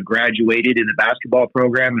 guys that have graduated in the basketball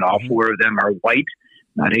program, and all 4 of them are white.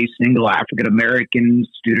 Not a single African-American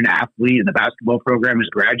student athlete in the basketball program has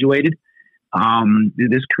graduated.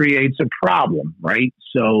 This creates a problem, right?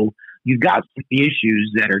 So you've got some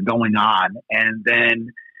issues that are going on, and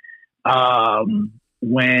then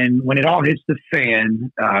when it all hits the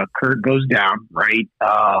fan, Kurt goes down, right?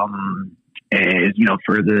 And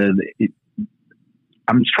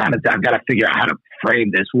I've got to figure out how to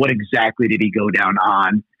frame this. What exactly did he go down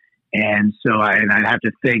on? And so I'd have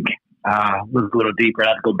to think, look a little deeper. I'd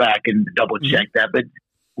have to go back and double check that. But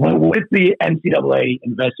with the NCAA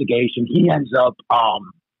investigation, he ends up,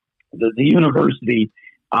 the university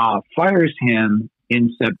fires him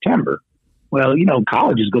in September. Well, you know,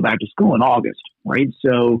 colleges go back to school in August, right?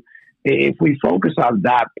 So if we focus on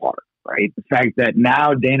that part, right, the fact that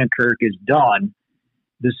now Dana Kirk is done,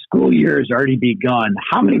 the school year has already begun.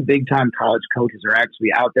 How many big-time college coaches are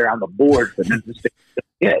actually out there on the board for Memphis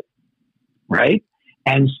State, right?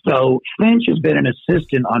 And so Finch has been an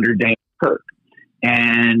assistant under Dana Kirk.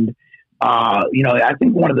 And, you know, I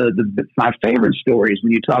think one of my favorite stories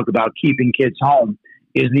when you talk about keeping kids home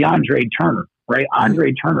is the Andre Turner, right?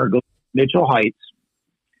 Andre Turner goes to Mitchell Heights,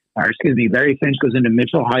 or excuse me, Larry Finch goes into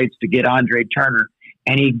Mitchell Heights to get Andre Turner,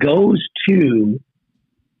 and he goes to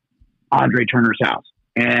Andre Turner's house.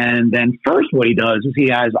 And then first what he does is he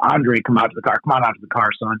has Andre come out to the car. Come on out to the car,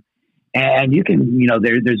 son. And you can, you know,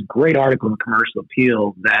 there's a great article in Commercial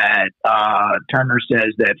Appeal that Turner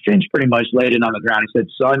says that Finch pretty much laid it on the ground. He said,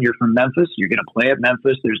 son, you're from Memphis. You're going to play at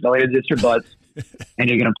Memphis. There's no ifs or buts. And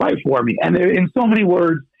you're going to play for me. And in so many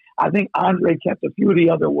words, I think Andre kept a few of the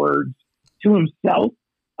other words to himself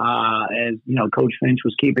as, you know, Coach Finch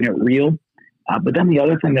was keeping it real. But then the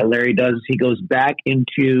other thing that Larry does is he goes back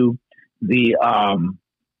into the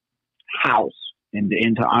house,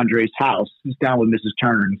 into Andre's house. He's down with Mrs.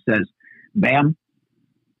 Turner and he says, ma'am,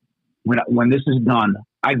 when this is done,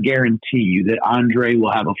 I guarantee you that Andre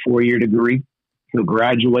will have a 4-year degree. He'll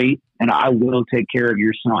graduate, and I will take care of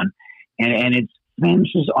your son. And it's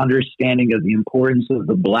Finch's understanding of the importance of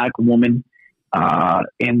the black woman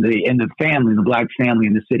in the family, the black family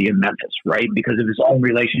in the city of Memphis, right? Because of his own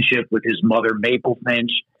relationship with his mother, Maple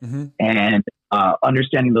Finch, and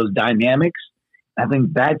understanding those dynamics. I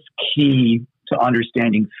think that's key to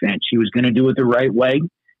understanding Finch. He was going to do it the right way.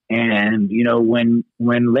 And, you know, when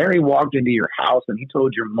Larry walked into your house and he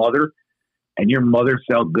told your mother and your mother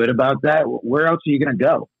felt good about that, where else are you going to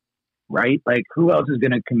go? Right? Like, who else is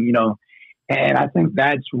going to, you know, and I think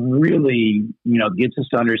that's really, you know, gets us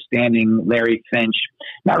to understanding Larry Finch.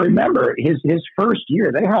 Now, remember, his first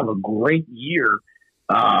year, they have a great year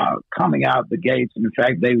coming out the gates. And in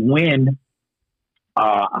fact, they win.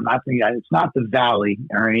 I'm not thinking it's not the Valley,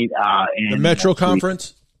 all right? The Metro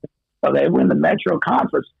Conference? So they win the Metro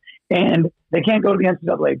Conference. And they can't go to the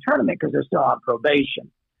NCAA tournament because they're still on probation.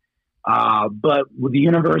 But the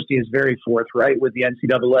university is very forthright with the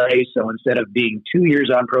NCAA. So instead of being 2 years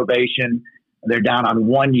on probation, they're down on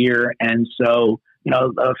 1 year. And so, you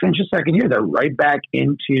know, Finch's second year, they're right back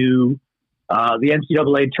into the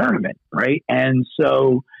NCAA tournament, right? And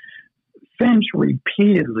so Finch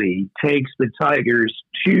repeatedly takes the Tigers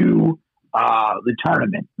to the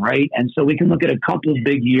tournament, right? And so we can look at a couple of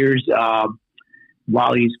big years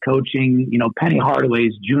while he's coaching, you know, Penny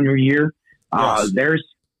Hardaway's junior year. Yes. There's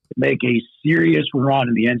make a serious run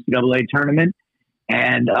in the NCAA tournament.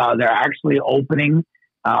 And they're actually opening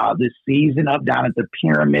this season up down at the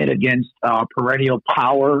Pyramid against perennial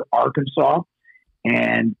power Arkansas.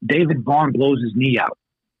 And David Vaughn blows his knee out,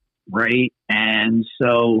 right? And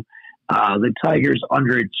so the Tigers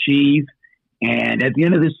underachieve. And at the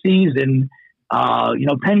end of the season, you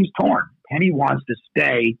know, Penny's torn. Penny wants to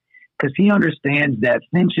stay because he understands that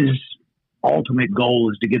Finch's ultimate goal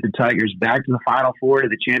is to get the Tigers back to the Final Four, to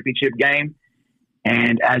the championship game,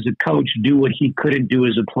 and as a coach, do what he couldn't do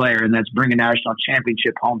as a player, and that's bring a national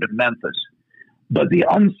championship home to Memphis. But the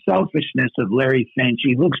unselfishness of Larry Finch,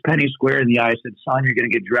 he looks Penny square in the eye and said, son, you're going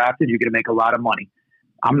to get drafted, you're going to make a lot of money.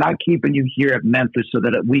 I'm not keeping you here at Memphis so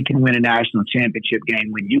that we can win a national championship game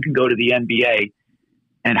when you can go to the NBA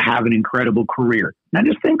and have an incredible career. Now,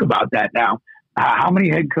 just think about that now. How many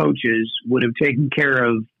head coaches would have taken care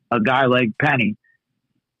of a guy like Penny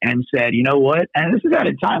and said, you know what? And this is at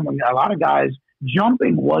a time when a lot of guys,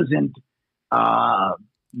 jumping wasn't,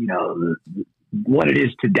 you know, what it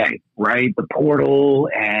is today, right? The portal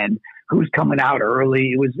and who's coming out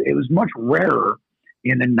early. It was much rarer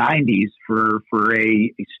in the 90s for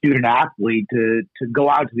a student athlete to go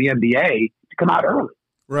out to the NBA to come out early,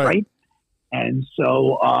 right? And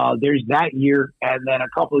so there's that year, and then a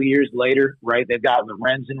couple of years later, right, they've got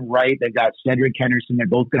Lorenzen Wright, they've got Cedric Henderson. They're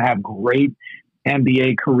both going to have great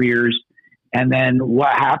NBA careers. And then what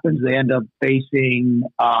happens? They end up facing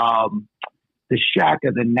the Shaq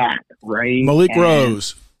of the Knack, right? Malik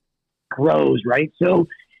Rose, right? So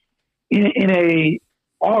in a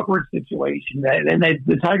awkward situation, and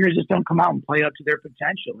the Tigers just don't come out and play up to their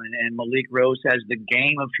potential. And Malik Rose has the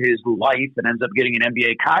game of his life and ends up getting an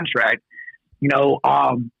NBA contract. You know,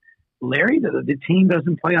 Larry, the team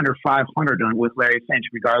doesn't play under 500 with Larry Finch,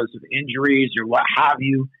 regardless of injuries or what have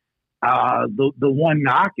you. The one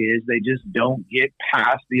knock is they just don't get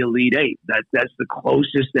past the Elite Eight. That's the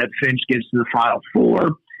closest that Finch gets to the Final Four.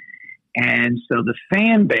 And so the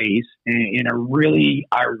fan base, in a really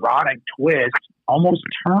ironic twist, almost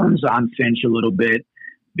turns on Finch a little bit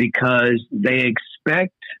because they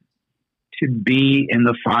expect to be in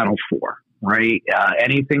the Final Four, right?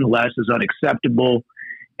 Anything less is unacceptable.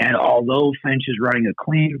 And although Finch is running a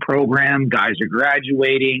clean program, guys are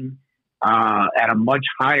graduating at a much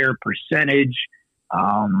higher percentage.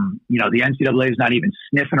 The NCAA is not even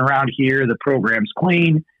sniffing around here. The program's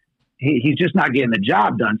clean. He's just not getting the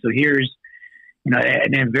job done. So here's, in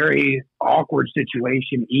a very awkward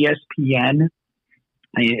situation, ESPN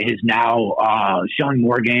is now showing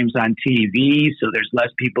more games on TV. So there's less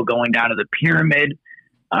people going down to the Pyramid.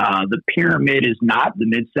 The Pyramid is not the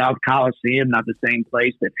Mid-South Coliseum, not the same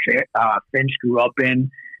place that Finch grew up in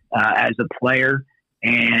as a player.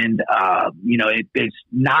 And, it's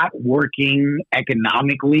not working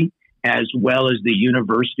economically as well as the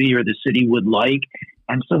university or the city would like.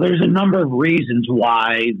 And so there's a number of reasons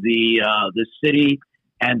why the city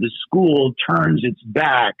and the school turns its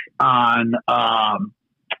back on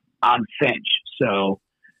Finch. So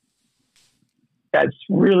it's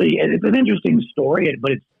an interesting story,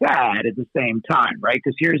 but it's sad at the same time, right?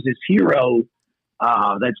 Because here's this hero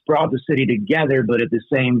that's brought the city together, but at the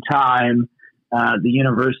same time, the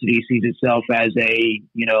university sees itself as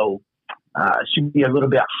should be a little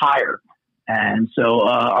bit higher. And so,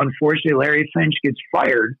 unfortunately, Larry Finch gets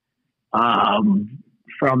fired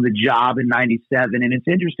from the job in 97. And it's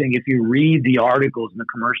interesting, if you read the articles in the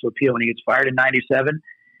Commercial Appeal when he gets fired in 97,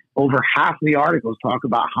 over half of the articles talk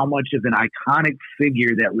about how much of an iconic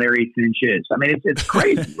figure that Larry Finch is. I mean, it's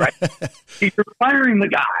crazy, right? You're firing the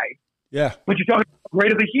guy, yeah, but you're talking about how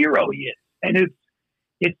great of a hero he is. And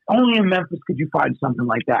it's only in Memphis could you find something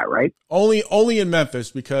like that, right? Only in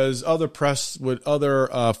Memphis, because other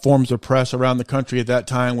forms of press around the country at that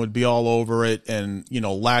time would be all over it and,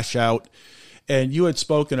 lash out. And you had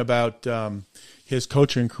spoken about his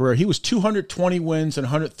coaching career. He was 220 wins and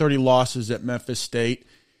 130 losses at Memphis State.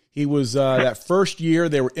 He was that first year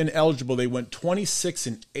they were ineligible. They went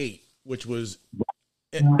 26-8, which was,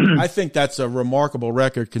 I think that's a remarkable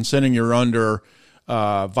record considering you're under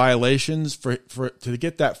violations for to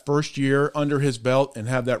get that first year under his belt and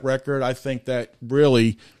have that record. I think that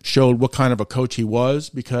really showed what kind of a coach he was,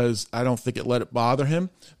 because I don't think it let it bother him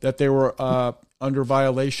that they were under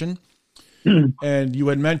violation. And you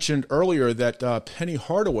had mentioned earlier that Penny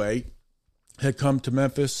Hardaway had come to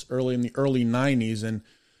Memphis in the early 90s, and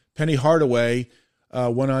Penny Hardaway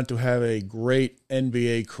went on to have a great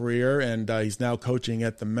NBA career, and he's now coaching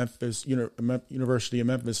at the University of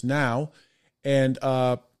Memphis now. And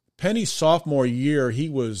Penny's sophomore year, he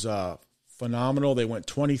was phenomenal. They went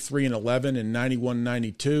 23-11 in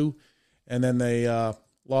 91-92, and then they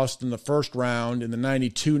lost in the first round in the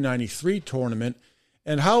 92-93 tournament.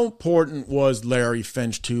 And how important was Larry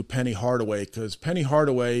Finch to Penny Hardaway? Because Penny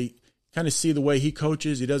Hardaway, kind of see the way he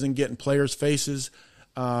coaches, he doesn't get in players' faces.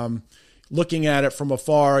 Looking at it from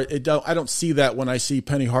afar, I don't see that when I see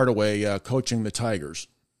Penny Hardaway coaching the Tigers.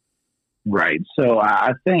 Right. So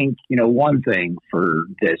I think, one thing for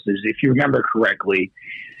this is, if you remember correctly,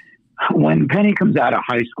 when Penny comes out of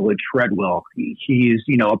high school at Treadwell, he's,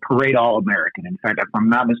 a parade All-American. In fact, if I'm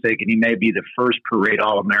not mistaken, he may be the first parade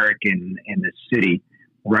All-American in the city.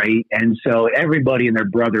 Right. And so everybody and their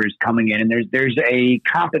brother is coming in, and there's a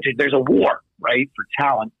competition, there's a war, right, for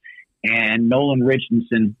talent. And Nolan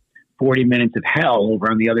Richardson, 40 Minutes of Hell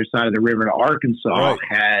over on the other side of the river to Arkansas, right,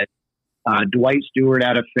 had Dwight Stewart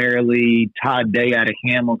out of Fairleigh, Todd Day out of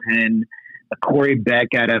Hamilton, Corey Beck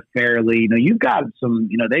out of Fairleigh. You've got some,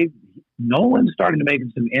 Nolan's starting to make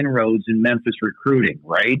some inroads in Memphis recruiting,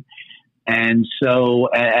 right? And so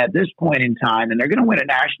at this point in time, and they're going to win a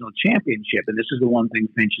national championship, and this is the one thing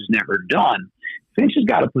Finch has never done. Finch has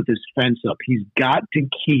got to put this fence up. He's got to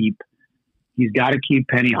keep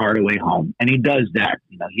Penny Hardaway home, and he does that.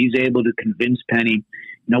 He's able to convince Penny.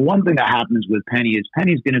 One thing that happens with Penny is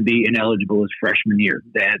Penny's going to be ineligible his freshman year.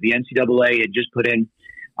 The NCAA had just put in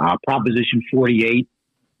Proposition 48,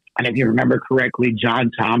 and if you remember correctly,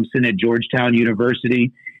 John Thompson at Georgetown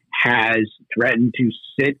University has threatened to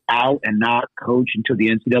sit out and not coach until the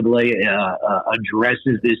NCAA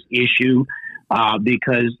addresses this issue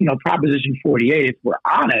because, Proposition 48, if we're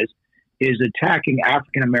honest, is attacking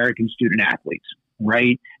African-American student athletes,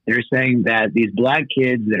 right? They're saying that these black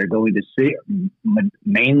kids that are going to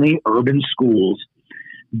mainly urban schools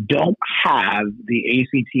don't have the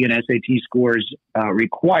ACT and SAT scores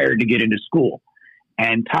required to get into school.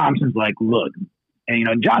 And Thompson's like, look,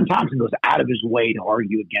 and, John Thompson goes out of his way to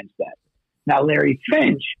argue against that. Now, Larry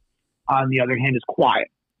Finch, on the other hand, is quiet.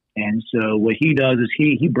 And so what he does is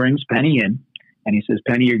he brings Penny in and he says,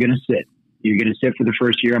 Penny, you're going to sit. You're going to sit for the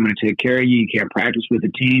first year. I'm going to take care of you. You can't practice with the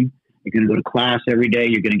team. You're going to go to class every day.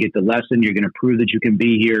 You're going to get the lesson. You're going to prove that you can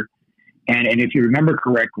be here. And if you remember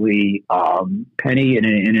correctly, Penny,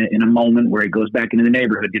 in a moment where he goes back into the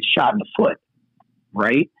neighborhood, gets shot in the foot,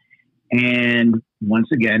 right? And once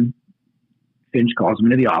again, Finch calls him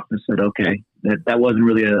into the office, said, okay, that wasn't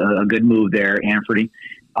really a good move there, Anthony.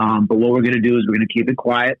 But what we're going to do is we're going to keep it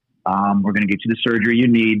quiet. We're going to get you the surgery you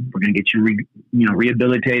need. We're going to get you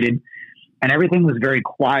rehabilitated. And everything was very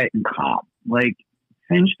quiet and calm. Like,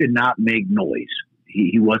 Finch did not make noise.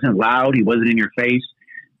 He wasn't loud. He wasn't in your face.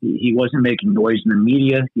 He wasn't making noise in the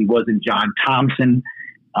media. He wasn't John Thompson,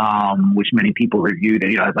 which many people reviewed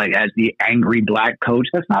as the angry black coach.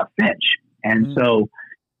 That's not Finch. And so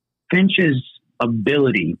Finch's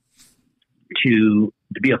ability to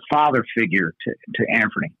be a father figure to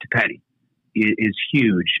Anthony, to Penny, is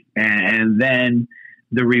huge. And then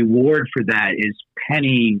the reward for that is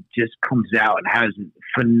Penny just comes out and has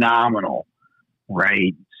phenomenal,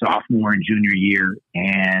 right, sophomore and junior year.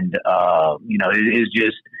 And, it is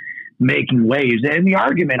just making waves. And the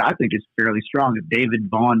argument, I think, is fairly strong. If David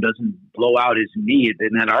Vaughn doesn't blow out his knee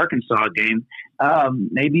in that Arkansas game,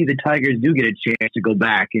 maybe the Tigers do get a chance to go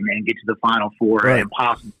back and get to the Final Four, right, and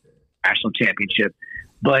possibly national championship.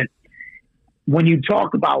 But when you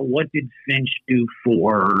talk about what did Finch do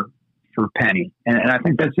for Penny, and I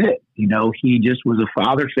think that's it. He just was a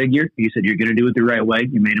father figure. He said, you're going to do it the right way.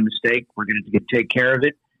 You made a mistake. We're going to take care of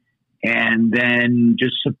it. And then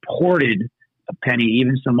just supported Penny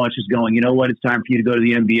even so much as going, you know what, it's time for you to go to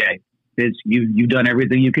the NBA. You've done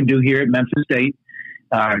everything you can do here at Memphis State,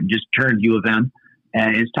 just turned U of M,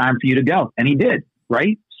 and it's time for you to go. And he did,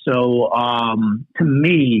 right? So to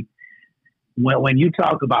me, when you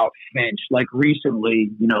talk about Finch, like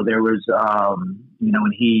recently, there was,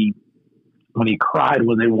 when he cried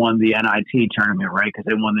when they won the NIT tournament, right? Because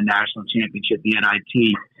they won the national championship, the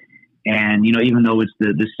NIT. And, even though it's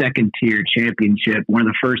the second tier championship, one of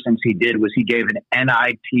the first things he did was he gave an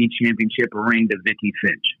NIT championship ring to Vicky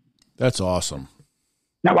Finch. That's awesome.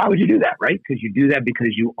 Now, why would you do that, right? Because you do that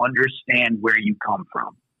because you understand where you come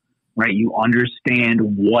from, right? You understand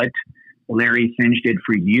what Larry Finch did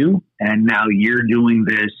for you, and now you're doing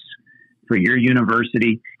this for your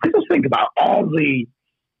university. Just think about all the,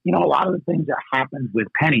 a lot of the things that happens with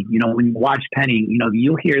Penny. When you watch Penny,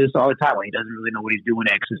 you'll hear this all the time when he doesn't really know what he's doing,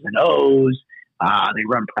 X's and O's. They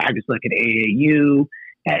run practice like an AAU,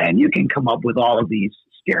 and you can come up with all of these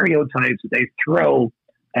stereotypes that they throw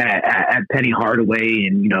at Penny Hardaway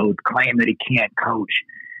and, claim that he can't coach.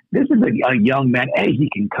 This is a young man. A, he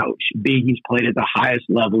can coach. B, he's played at the highest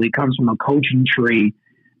level. He comes from a coaching tree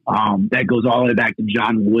that goes all the way back to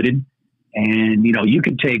John Wooden. And, you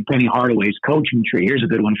can take Penny Hardaway's coaching tree. Here's a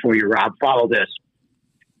good one for you, Rob. Follow this.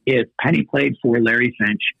 If Penny played for Larry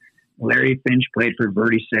Finch played for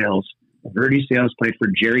Verdi Sales. Verdi Sales played for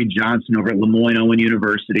Jerry Johnson over at Lemoyne-Owen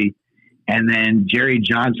University. And then Jerry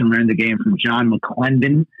Johnson learned the game from John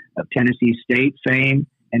McClendon of Tennessee State fame.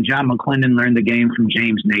 And John McClendon learned the game from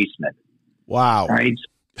James Naismith. Wow. Right?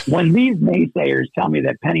 When these naysayers tell me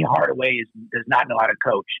that Penny Hardaway does not know how to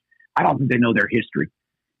coach, I don't think they know their history.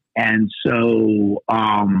 And so,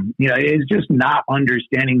 it's just not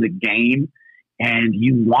understanding the game. And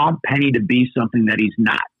you want Penny to be something that he's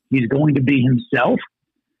not. He's going to be himself.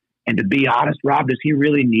 And to be honest, Rob, does he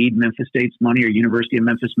really need Memphis State's money or University of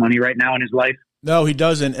Memphis money right now in his life? No, he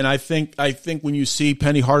doesn't. And I think when you see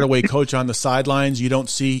Penny Hardaway coach on the sidelines,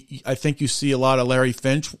 I think you see a lot of Larry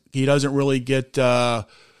Finch. He doesn't really get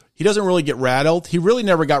rattled. He really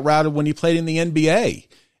never got rattled when he played in the NBA.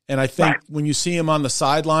 And I think when you see him on the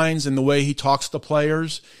sidelines and the way he talks to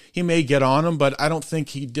players, he may get on them, but I don't think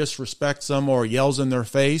he disrespects them or yells in their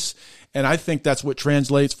face. And I think that's what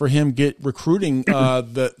translates for him recruiting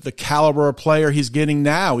the caliber of player he's getting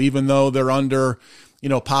now, even though they're under,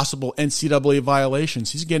 possible NCAA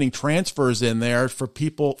violations. He's getting transfers in there for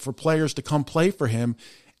players to come play for him.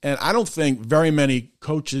 And I don't think very many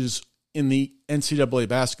coaches in the NCAA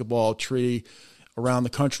basketball tree around the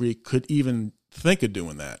country could even think of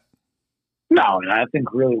doing that. No, and I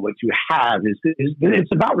think really what you have is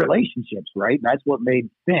it's about relationships, right? That's what made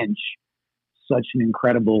Finch such an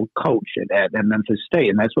incredible coach at Memphis State,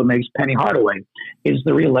 and that's what makes Penny Hardaway is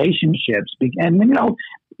the relationships. And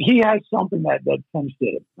he has something that Finch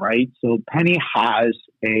did, right? So Penny has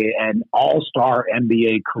an all-star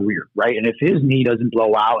NBA career, right? And if his knee doesn't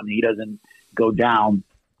blow out and he doesn't go down,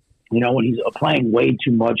 when he's playing way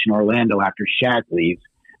too much in Orlando after Shaq leaves,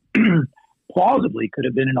 plausibly could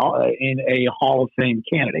have been in a Hall of Fame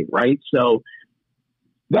candidate, right? So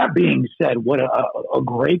that being said, what a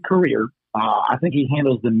great career. I think he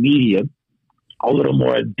handles the media a little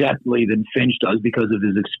more adeptly than Finch does because of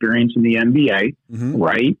his experience in the NBA,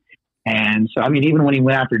 right? And so, I mean, even when he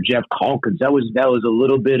went after Jeff Calkins, that was a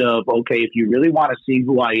little bit of, okay, if you really want to see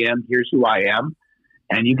who I am, here's who I am.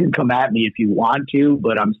 And you can come at me if you want to,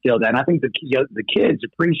 but I'm still that. And I think the kids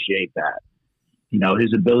appreciate that,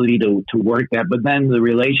 his ability to work that. But then the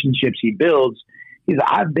relationships he builds,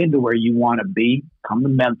 I've been to where you want to be. Come to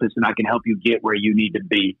Memphis and I can help you get where you need to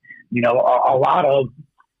be. A lot of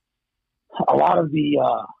the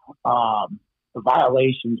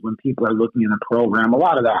violations when people are looking in the program, a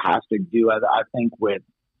lot of that has to do, I think, with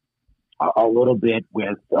a little bit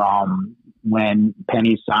with when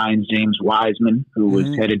Penny signs James Wiseman, who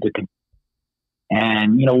was headed to.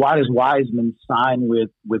 And, why does Wiseman sign with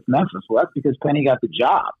Memphis? Well, that's because Penny got the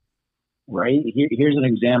job, right? Here's an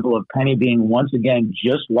example of Penny being, once again,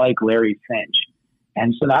 just like Larry Finch.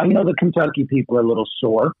 And so now, the Kentucky people are a little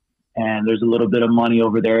sore, and there's a little bit of money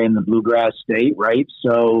over there in the Bluegrass State, right?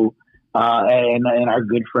 So, and our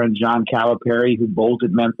good friend John Calipari, who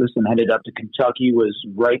bolted Memphis and headed up to Kentucky, was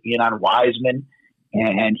right in on Wiseman,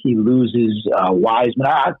 and he loses Wiseman.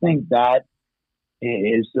 I think that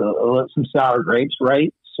is some sour grapes,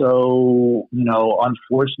 right? So,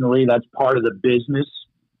 unfortunately, that's part of the business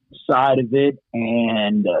side of it,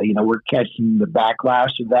 and we're catching the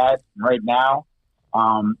backlash of that right now.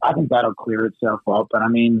 I think that'll clear itself up, but I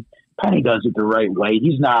mean, Penny does it the right way.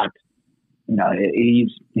 He's not. He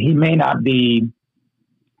may not be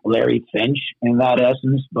Larry Finch in that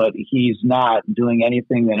essence, but he's not doing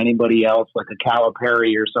anything that anybody else, like a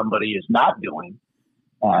Calipari or somebody, is not doing.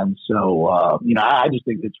 And so, I just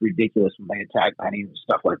think it's ridiculous when they attack Penny and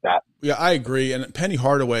stuff like that. Yeah, I agree. And Penny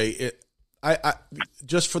Hardaway, I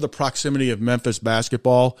just for the proximity of Memphis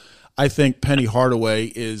basketball, I think Penny Hardaway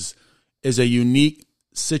is a unique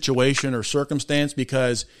situation or circumstance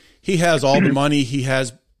because he has all the money he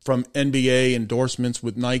has from NBA endorsements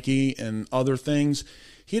with Nike and other things.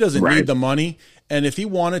 He doesn't need the money. And if he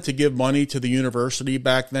wanted to give money to the university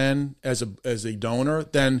back then as a donor,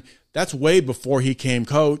 then that's way before he came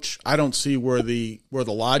coach. I don't see where the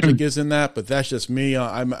logic is in that, but that's just me.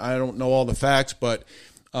 I don't know all the facts, but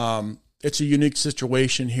it's a unique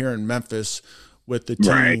situation here in Memphis with the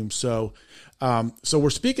team. Right. So we're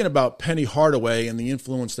speaking about Penny Hardaway and the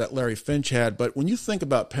influence that Larry Finch had. But when you think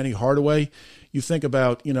about Penny Hardaway, you think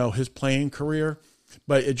about, his playing career,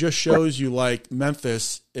 but it just shows you like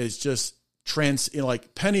Memphis is just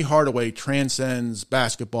like Penny Hardaway transcends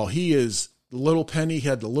basketball. He is Little Penny. He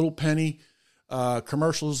had the Little Penny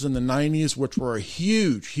commercials in the 90s, which were a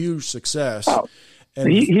huge, huge success. Oh,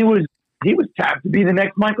 and he was tapped to be the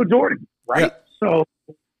next Michael Jordan, right? Yeah. So,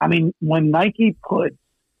 I mean, when Nike put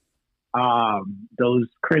those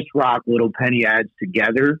Chris Rock Little Penny ads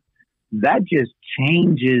together, that just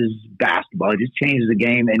changes basketball. It just changes the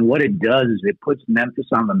game. And what it does is it puts Memphis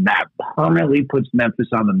on the map, permanently puts Memphis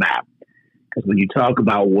on the map. Because when you talk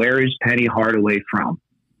about where is Penny Hardaway from,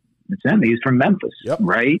 it's him. He's from Memphis,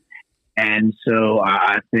 right? And so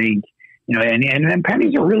I think, and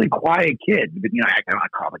Penny's a really quiet kid. But, I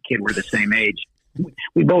call him a kid. We're the same age.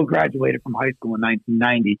 We both graduated from high school in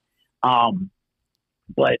 1990.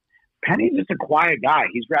 But Penny's just a quiet guy.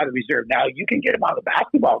 He's rather reserved. Now, you can get him on the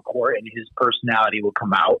basketball court and his personality will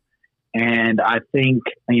come out. And I think,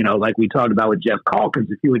 like we talked about with Jeff Calkins,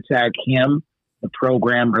 if you attack him, the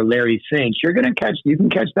program, or Larry Finch, you can catch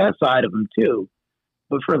that side of him too.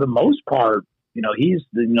 But for the most part, he's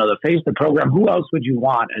the face of the program. Who else would you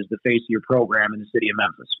want as the face of your program in the city of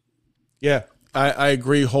Memphis? Yeah, I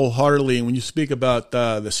agree wholeheartedly. And when you speak about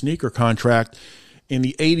the sneaker contract in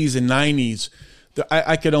the 80s and 90s,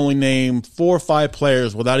 I could only name 4 or 5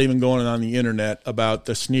 players without even going on the internet about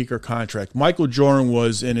the sneaker contract. Michael Jordan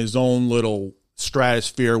was in his own little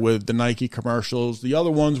stratosphere with the Nike commercials. The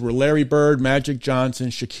other ones were Larry Bird, Magic Johnson,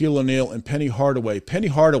 Shaquille O'Neal, and Penny Hardaway. Penny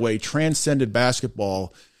Hardaway transcended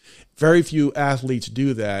basketball. Very few athletes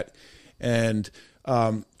do that. And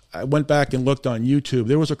I went back and looked on YouTube.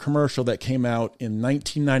 There was a commercial that came out in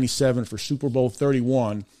 1997 for Super Bowl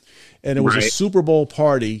 31, and it was a Super Bowl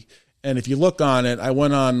party. And if you look on it, I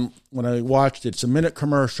went on when I watched it. It's a minute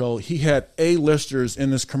commercial. He had A-listers in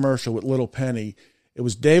this commercial with Little Penny. It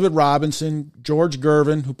was David Robinson, George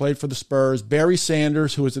Gervin, who played for the Spurs, Barry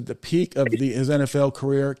Sanders, who was at the peak of his NFL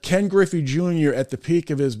career, Ken Griffey Jr. at the peak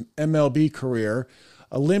of his MLB career,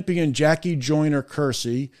 Olympian Jackie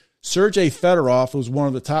Joyner-Kersee, Sergei Fedorov, who was one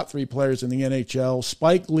of the top 3 players in the NHL,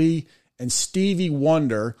 Spike Lee, and Stevie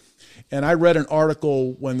Wonder. And I read an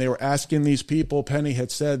article when they were asking these people, Penny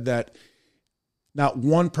had said that not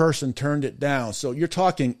one person turned it down. So you're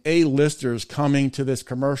talking A-listers coming to this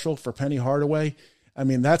commercial for Penny Hardaway. I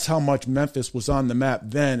mean, that's how much Memphis was on the map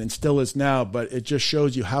then and still is now, but it just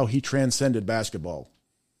shows you how he transcended basketball.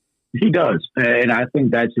 He does. And I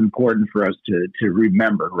think that's important for us to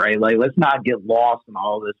remember, right? Like, let's not get lost in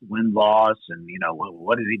all this win-loss and,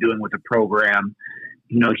 what is he doing with the program?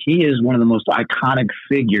 He is one of the most iconic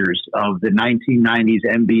figures of the 1990s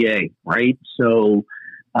NBA, right? So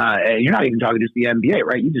you're not even talking just the NBA,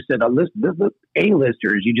 right? You just said the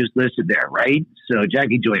A-listers you just listed there, right? So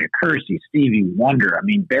Jackie Joyner Kersey, Stevie Wonder,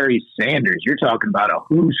 Barry Sanders. You're talking about a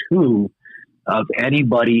who's who of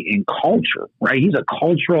anybody in culture, right? He's a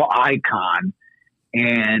cultural icon.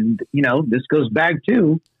 And, this goes back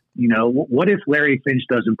to, what if Larry Finch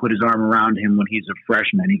doesn't put his arm around him when he's a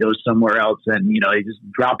freshman? He goes somewhere else and, he just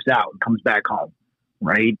drops out and comes back home,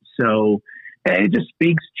 right? So it just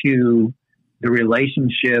speaks to the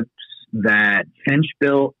relationships that Finch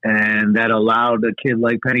built and that allowed a kid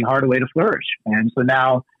like Penny Hardaway to flourish. And so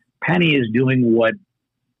now Penny is doing what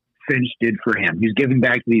Finch did for him. He's giving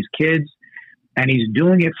back to these kids, and he's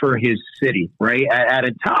doing it for his city, right? At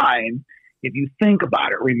a time, if you think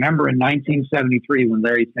about it, remember in 1973 when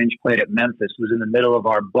Larry Finch played at Memphis, was in the middle of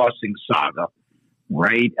our busing saga,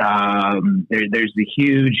 right? There's the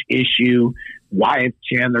huge issue. Wyeth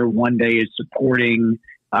Chandler one day is supporting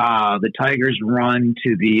the Tigers' run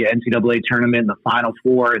to the NCAA tournament in the Final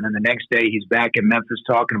Four, and then the next day he's back in Memphis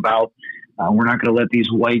talking about we're not going to let these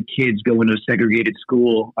white kids go into a desegregated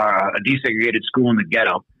school in the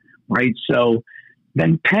ghetto, right? So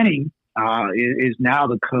then Penny is now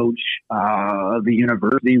the coach of the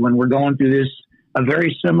university when we're going through a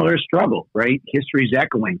very similar struggle, right? History's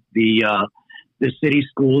echoing. The city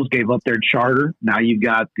schools gave up their charter. Now you've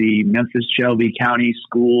got the Memphis Shelby County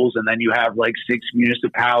schools, and then you have like 6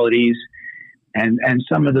 municipalities, and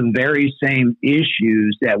some of the very same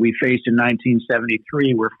issues that we faced in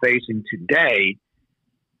 1973 we're facing today.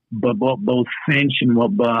 But both Finch and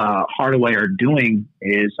what Hardaway are doing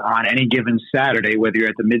is on any given Saturday, whether you're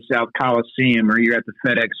at the Mid-South Coliseum or you're at the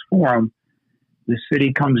FedEx Forum, the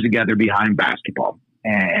city comes together behind basketball.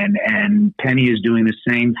 And Penny is doing the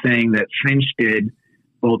same thing that Finch did,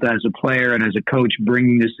 both as a player and as a coach,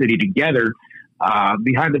 bringing the city together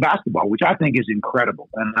behind the basketball, which I think is incredible.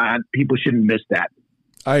 And people shouldn't miss that.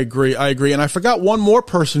 I agree. And I forgot one more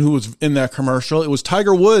person who was in that commercial. It was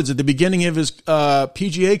Tiger Woods at the beginning of his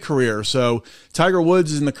PGA career. So Tiger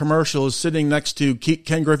Woods in the commercial is sitting next to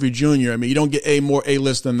Ken Griffey Jr. You don't get more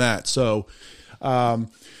A-list than that. So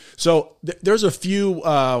there's a few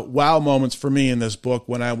wow moments for me in this book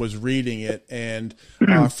when I was reading it. And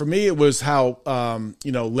for me, it was how,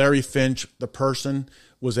 Larry Finch, the person,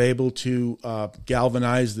 was able to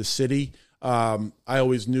galvanize the city. I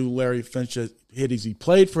always knew Larry Finch he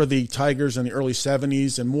played for the Tigers in the early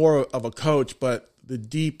 70s and more of a coach, but the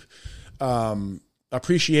deep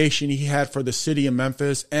appreciation he had for the city of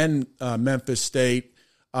Memphis and Memphis State,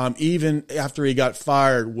 even after he got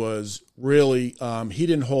fired, was really he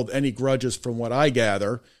didn't hold any grudges from what I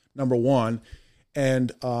gather, number one.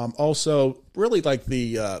 And also really like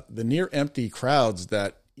the near empty crowds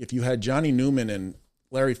that if you had Johnny Newman and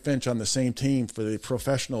Larry Finch on the same team for the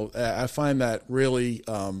professional, I find that really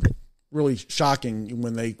really shocking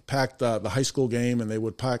when they packed the high school game and they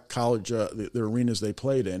would pack college, the arenas they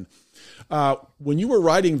played in. When you were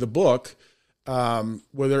writing the book,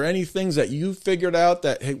 were there any things that you figured out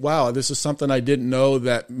that, hey, wow, this is something I didn't know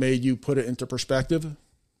that made you put it into perspective?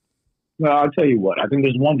 Well, I'll tell you what, I think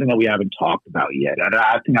there's one thing that we haven't talked about yet.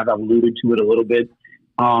 I think I've alluded to it a little bit.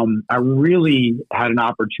 I really had an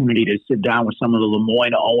opportunity to sit down with some of the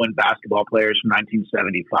Lemoyne Owen basketball players from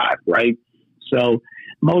 1975, right? So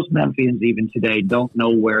most Memphians even today don't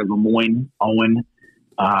know where Lemoyne Owen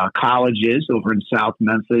College is over in South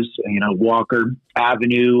Memphis, Walker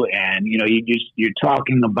Avenue. And, you're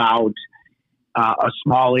talking about a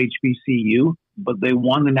small HBCU, but they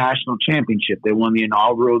won the national championship. They won the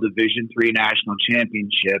inaugural Division III national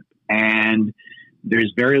championship. And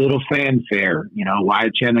there's very little fanfare.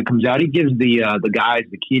 Wyatt Chandler comes out. He gives the guys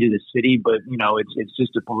the key to the city, but, it's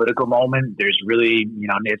just a political moment. There's really,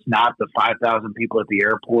 it's not the 5,000 people at the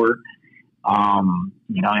airport.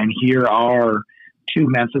 And here are two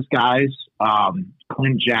Memphis guys,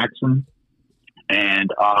 Clint Jackson and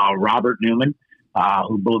Robert Newman,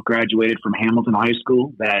 who both graduated from Hamilton High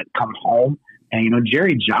School, that come home. And,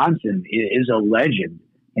 Jerry Johnson is a legend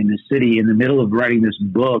in the city. In the middle of writing this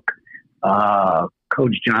book,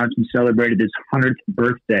 Coach Johnson celebrated his 100th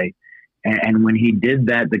birthday. And when he did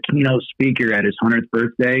that, the keynote speaker at his 100th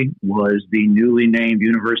birthday was the newly named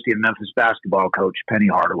University of Memphis basketball coach, Penny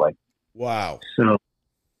Hardaway. Wow. So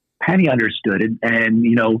Penny understood it. And,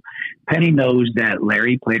 Penny knows that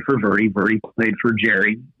Larry played for Verdi played for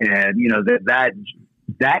Jerry. And,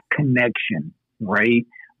 that connection, right?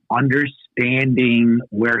 Understanding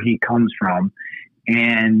where he comes from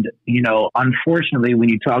And, unfortunately, when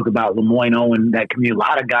you talk about Lemoyne Owen, that community, a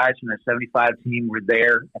lot of guys from the 75 team were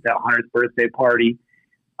there at that 100th birthday party.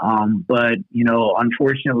 But,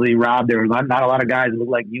 unfortunately, Rob, there were not a lot of guys that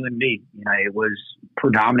looked like you and me. It was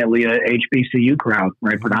predominantly a HBCU crowd,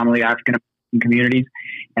 right? Predominantly African American communities.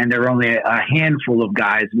 And there were only a handful of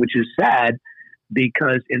guys, which is sad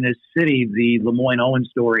because in this city, the Lemoyne Owen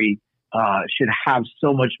story should have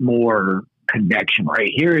so much more connection, right?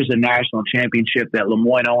 Here is a national championship that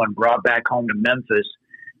Lemoyne Owen brought back home to Memphis,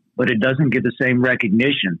 but it doesn't get the same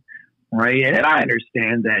recognition, right? And I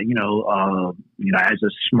understand that, as a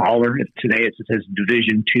smaller, today it says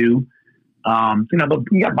Division II, but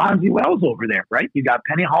you got Bonzi Wells over there, right? You got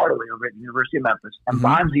Penny Hardaway over at the University of Memphis and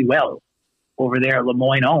Bonzi Wells over there at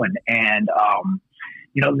Lemoyne Owen. And,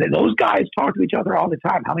 those guys talk to each other all the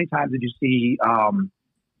time. How many times did you see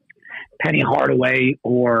Penny Hardaway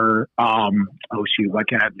or was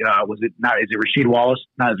it Rasheed Wallace?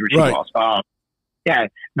 Not as Rasheed right. Wallace.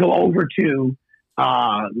 Go over to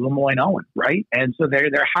Lemoyne Owen, right? And so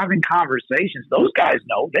they're having conversations. Those guys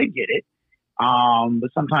know, they get it.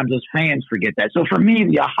 But sometimes those fans forget that. So for me,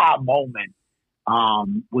 the aha moment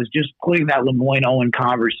was just putting that Lemoyne Owen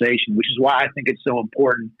conversation, which is why I think it's so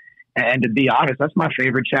important. And to be honest, that's my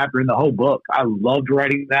favorite chapter in the whole book. I loved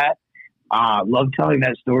writing that. Loved telling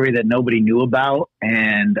that story that nobody knew about.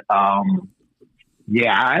 And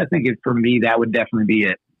I think for me, that would definitely be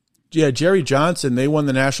it. Yeah, Jerry Johnson, they won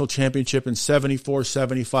the national championship in 74,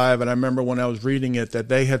 75. And I remember when I was reading it that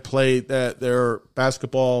they had played that their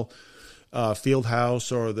basketball field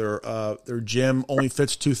house or their gym only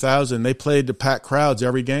fits 2,000. They played to packed crowds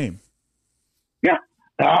every game. Yeah.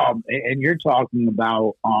 And you're talking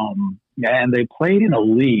about, and they played in a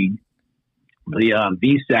league, the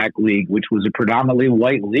VSAC league, which was a predominantly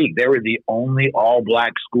white league. They were the only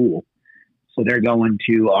all-black school. So they're going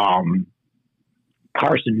to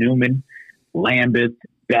Carson Newman, Lambeth,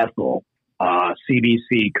 Bethel,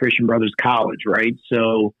 CBC, Christian Brothers College, right?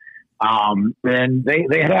 So and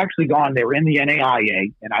they had actually gone, they were in the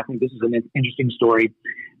NAIA, and I think this is an interesting story,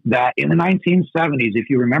 that in the 1970s, if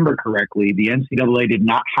you remember correctly, the NCAA did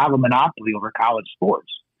not have a monopoly over college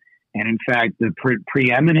sports. And in fact, the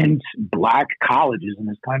preeminent black colleges in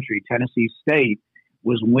this country, Tennessee State,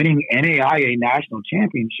 was winning NAIA national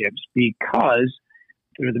championships because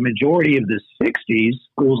for the majority of the 60s,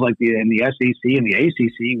 schools like the SEC and the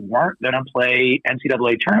ACC weren't going to play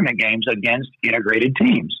NCAA tournament games against integrated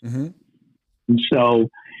teams. Mm-hmm. And so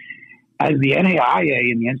as the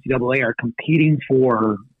NAIA and the NCAA are competing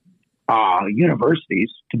for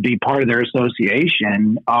universities to be part of their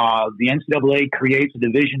association, the NCAA creates a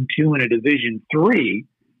Division II and a Division III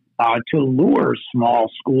to lure small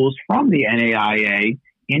schools from the NAIA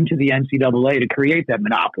into the NCAA to create that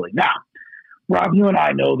monopoly. Now, Rob, you and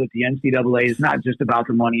I know that the NCAA is not just about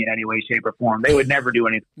the money in any way, shape, or form. They would never do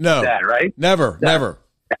anything like that, right? Never.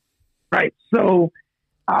 Right. So,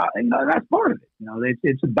 that's part of it.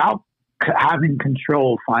 It's about having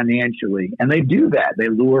control financially, and they do that. They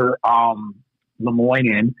lure Lemoyne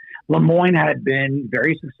in. Lemoyne had been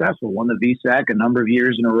very successful, won the VSAC a number of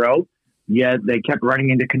years in a row, yet they kept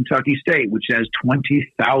running into Kentucky State, which has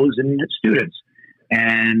 20,000 students.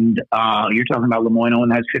 And you're talking about Lemoyne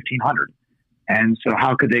Owen has 1,500. And so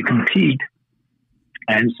how could they compete?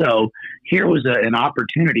 And so here was an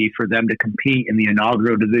opportunity for them to compete in the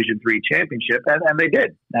inaugural Division III championship, and they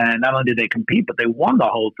did. And not only did they compete, but they won the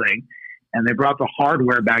whole thing. And they brought the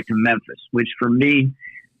hardware back to Memphis, which for me,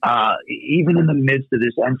 even in the midst of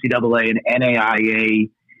this NCAA and NAIA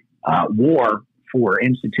war for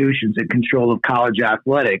institutions and control of college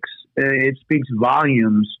athletics, it speaks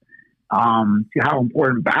volumes to how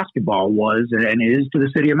important basketball was and is to the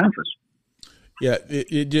city of Memphis. Yeah,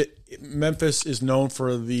 Memphis is known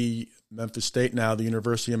for the Memphis State now, the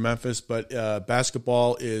University of Memphis, but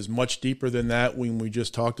basketball is much deeper than that when we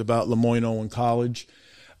just talked about Lemoyne Owen College.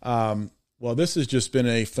 Well, this has just been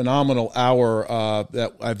a phenomenal hour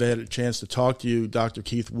that I've had a chance to talk to you, Dr.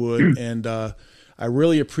 Keith Wood, and I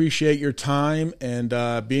really appreciate your time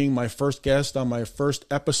and being my first guest on my first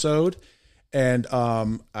episode. And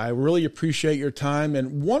I really appreciate your time.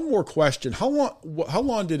 And one more question: How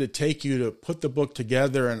long did it take you to put the book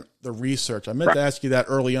together and the research? I meant to ask you that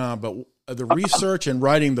early on, but the research and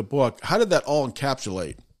writing the book, how did that all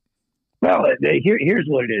encapsulate? Well, here's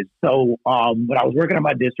what it is. So when I was working on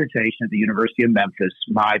my dissertation at the University of Memphis,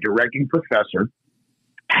 my directing professor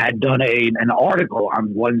had done an article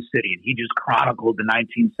on one city, and he just chronicled the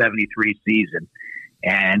 1973 season.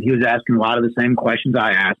 And he was asking a lot of the same questions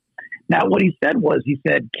I asked. Now, what he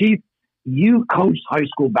said, Keith, you coached high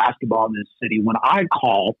school basketball in this city. When I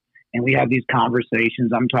call, and we have these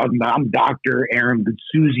conversations. I'm Dr. Aaron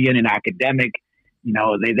Gutsuzian, an academic. You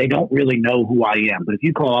know, they don't really know who I am. But if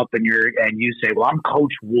you call up and you say, well, I'm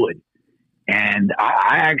Coach Wood. And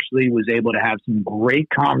I actually was able to have some great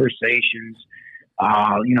conversations.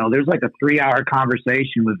 You know, there's like a 3-hour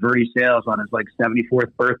conversation with Verdi Sales on his like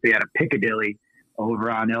 74th birthday at a Piccadilly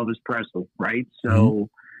over on Elvis Presley, right? So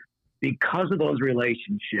because of those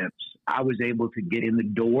relationships, I was able to get in the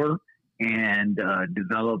door and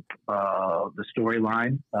develop the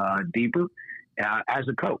storyline deeper as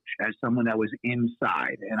a coach, as someone that was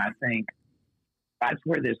inside. And I think that's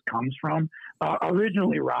where this comes from.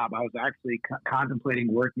 Originally, Rob, I was actually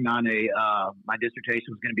contemplating working on my dissertation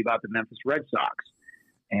was going to be about the Memphis Red Sox.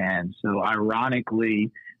 And so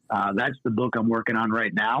ironically, that's the book I'm working on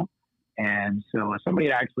right now. And so somebody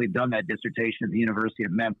had actually done that dissertation at the University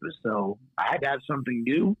of Memphis. So I had to have something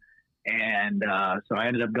new. And so I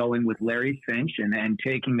ended up going with Larry Finch and then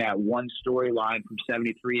taking that one storyline from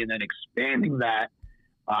 73 and then expanding that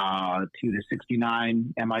to the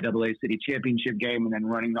 69 MIAA City Championship game and then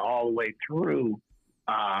running all the way through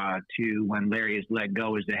to when Larry is let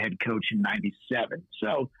go as the head coach in 97.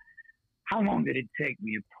 So how long did it take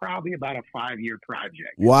me? Probably about a 5-year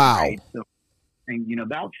project. Wow. Right? So, and, you know,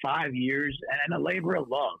 about 5 years and a labor of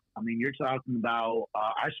love. I mean, you're talking about,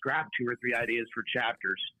 I scrapped 2 or 3 ideas for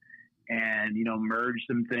chapters and, you know, merged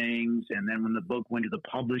some things. And then when the book went to the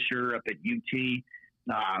publisher up at UT,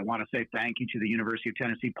 I want to say thank you to the University of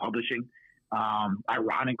Tennessee Publishing.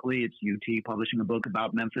 Ironically, it's UT publishing a book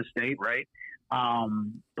about Memphis State, right?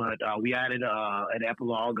 But we added an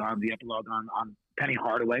epilogue on Penny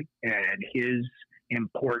Hardaway and his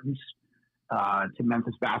importance to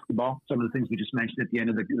Memphis basketball. Some of the things we just mentioned at the end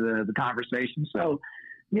of the conversation. So,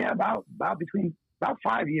 yeah, about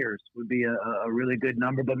 5 years would be a really good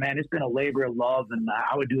number. But, man, it's been a labor of love, and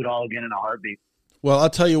I would do it all again in a heartbeat. Well,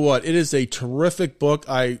 I'll tell you what, it is a terrific book.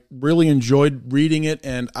 I really enjoyed reading it,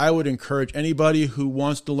 and I would encourage anybody who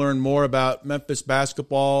wants to learn more about Memphis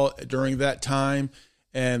basketball during that time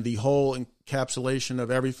and the whole encapsulation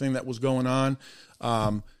of everything that was going on.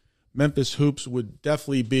 Memphis Hoops would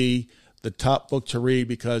definitely be the top book to read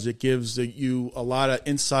because it gives you a lot of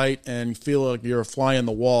insight and feel like you're a fly on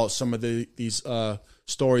the wall at some of these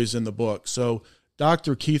stories in the book. So,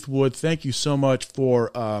 Dr. Keith Wood, thank you so much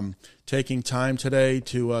for taking time today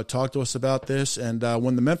to talk to us about this. And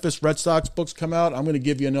when the Memphis Red Sox books come out, I'm going to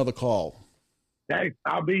give you another call. Hey,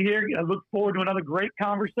 I'll be here. I look forward to another great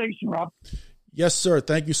conversation, Rob. Yes, sir.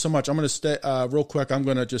 Thank you so much. I'm going to stay real quick. I'm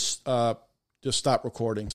going to just stop recording.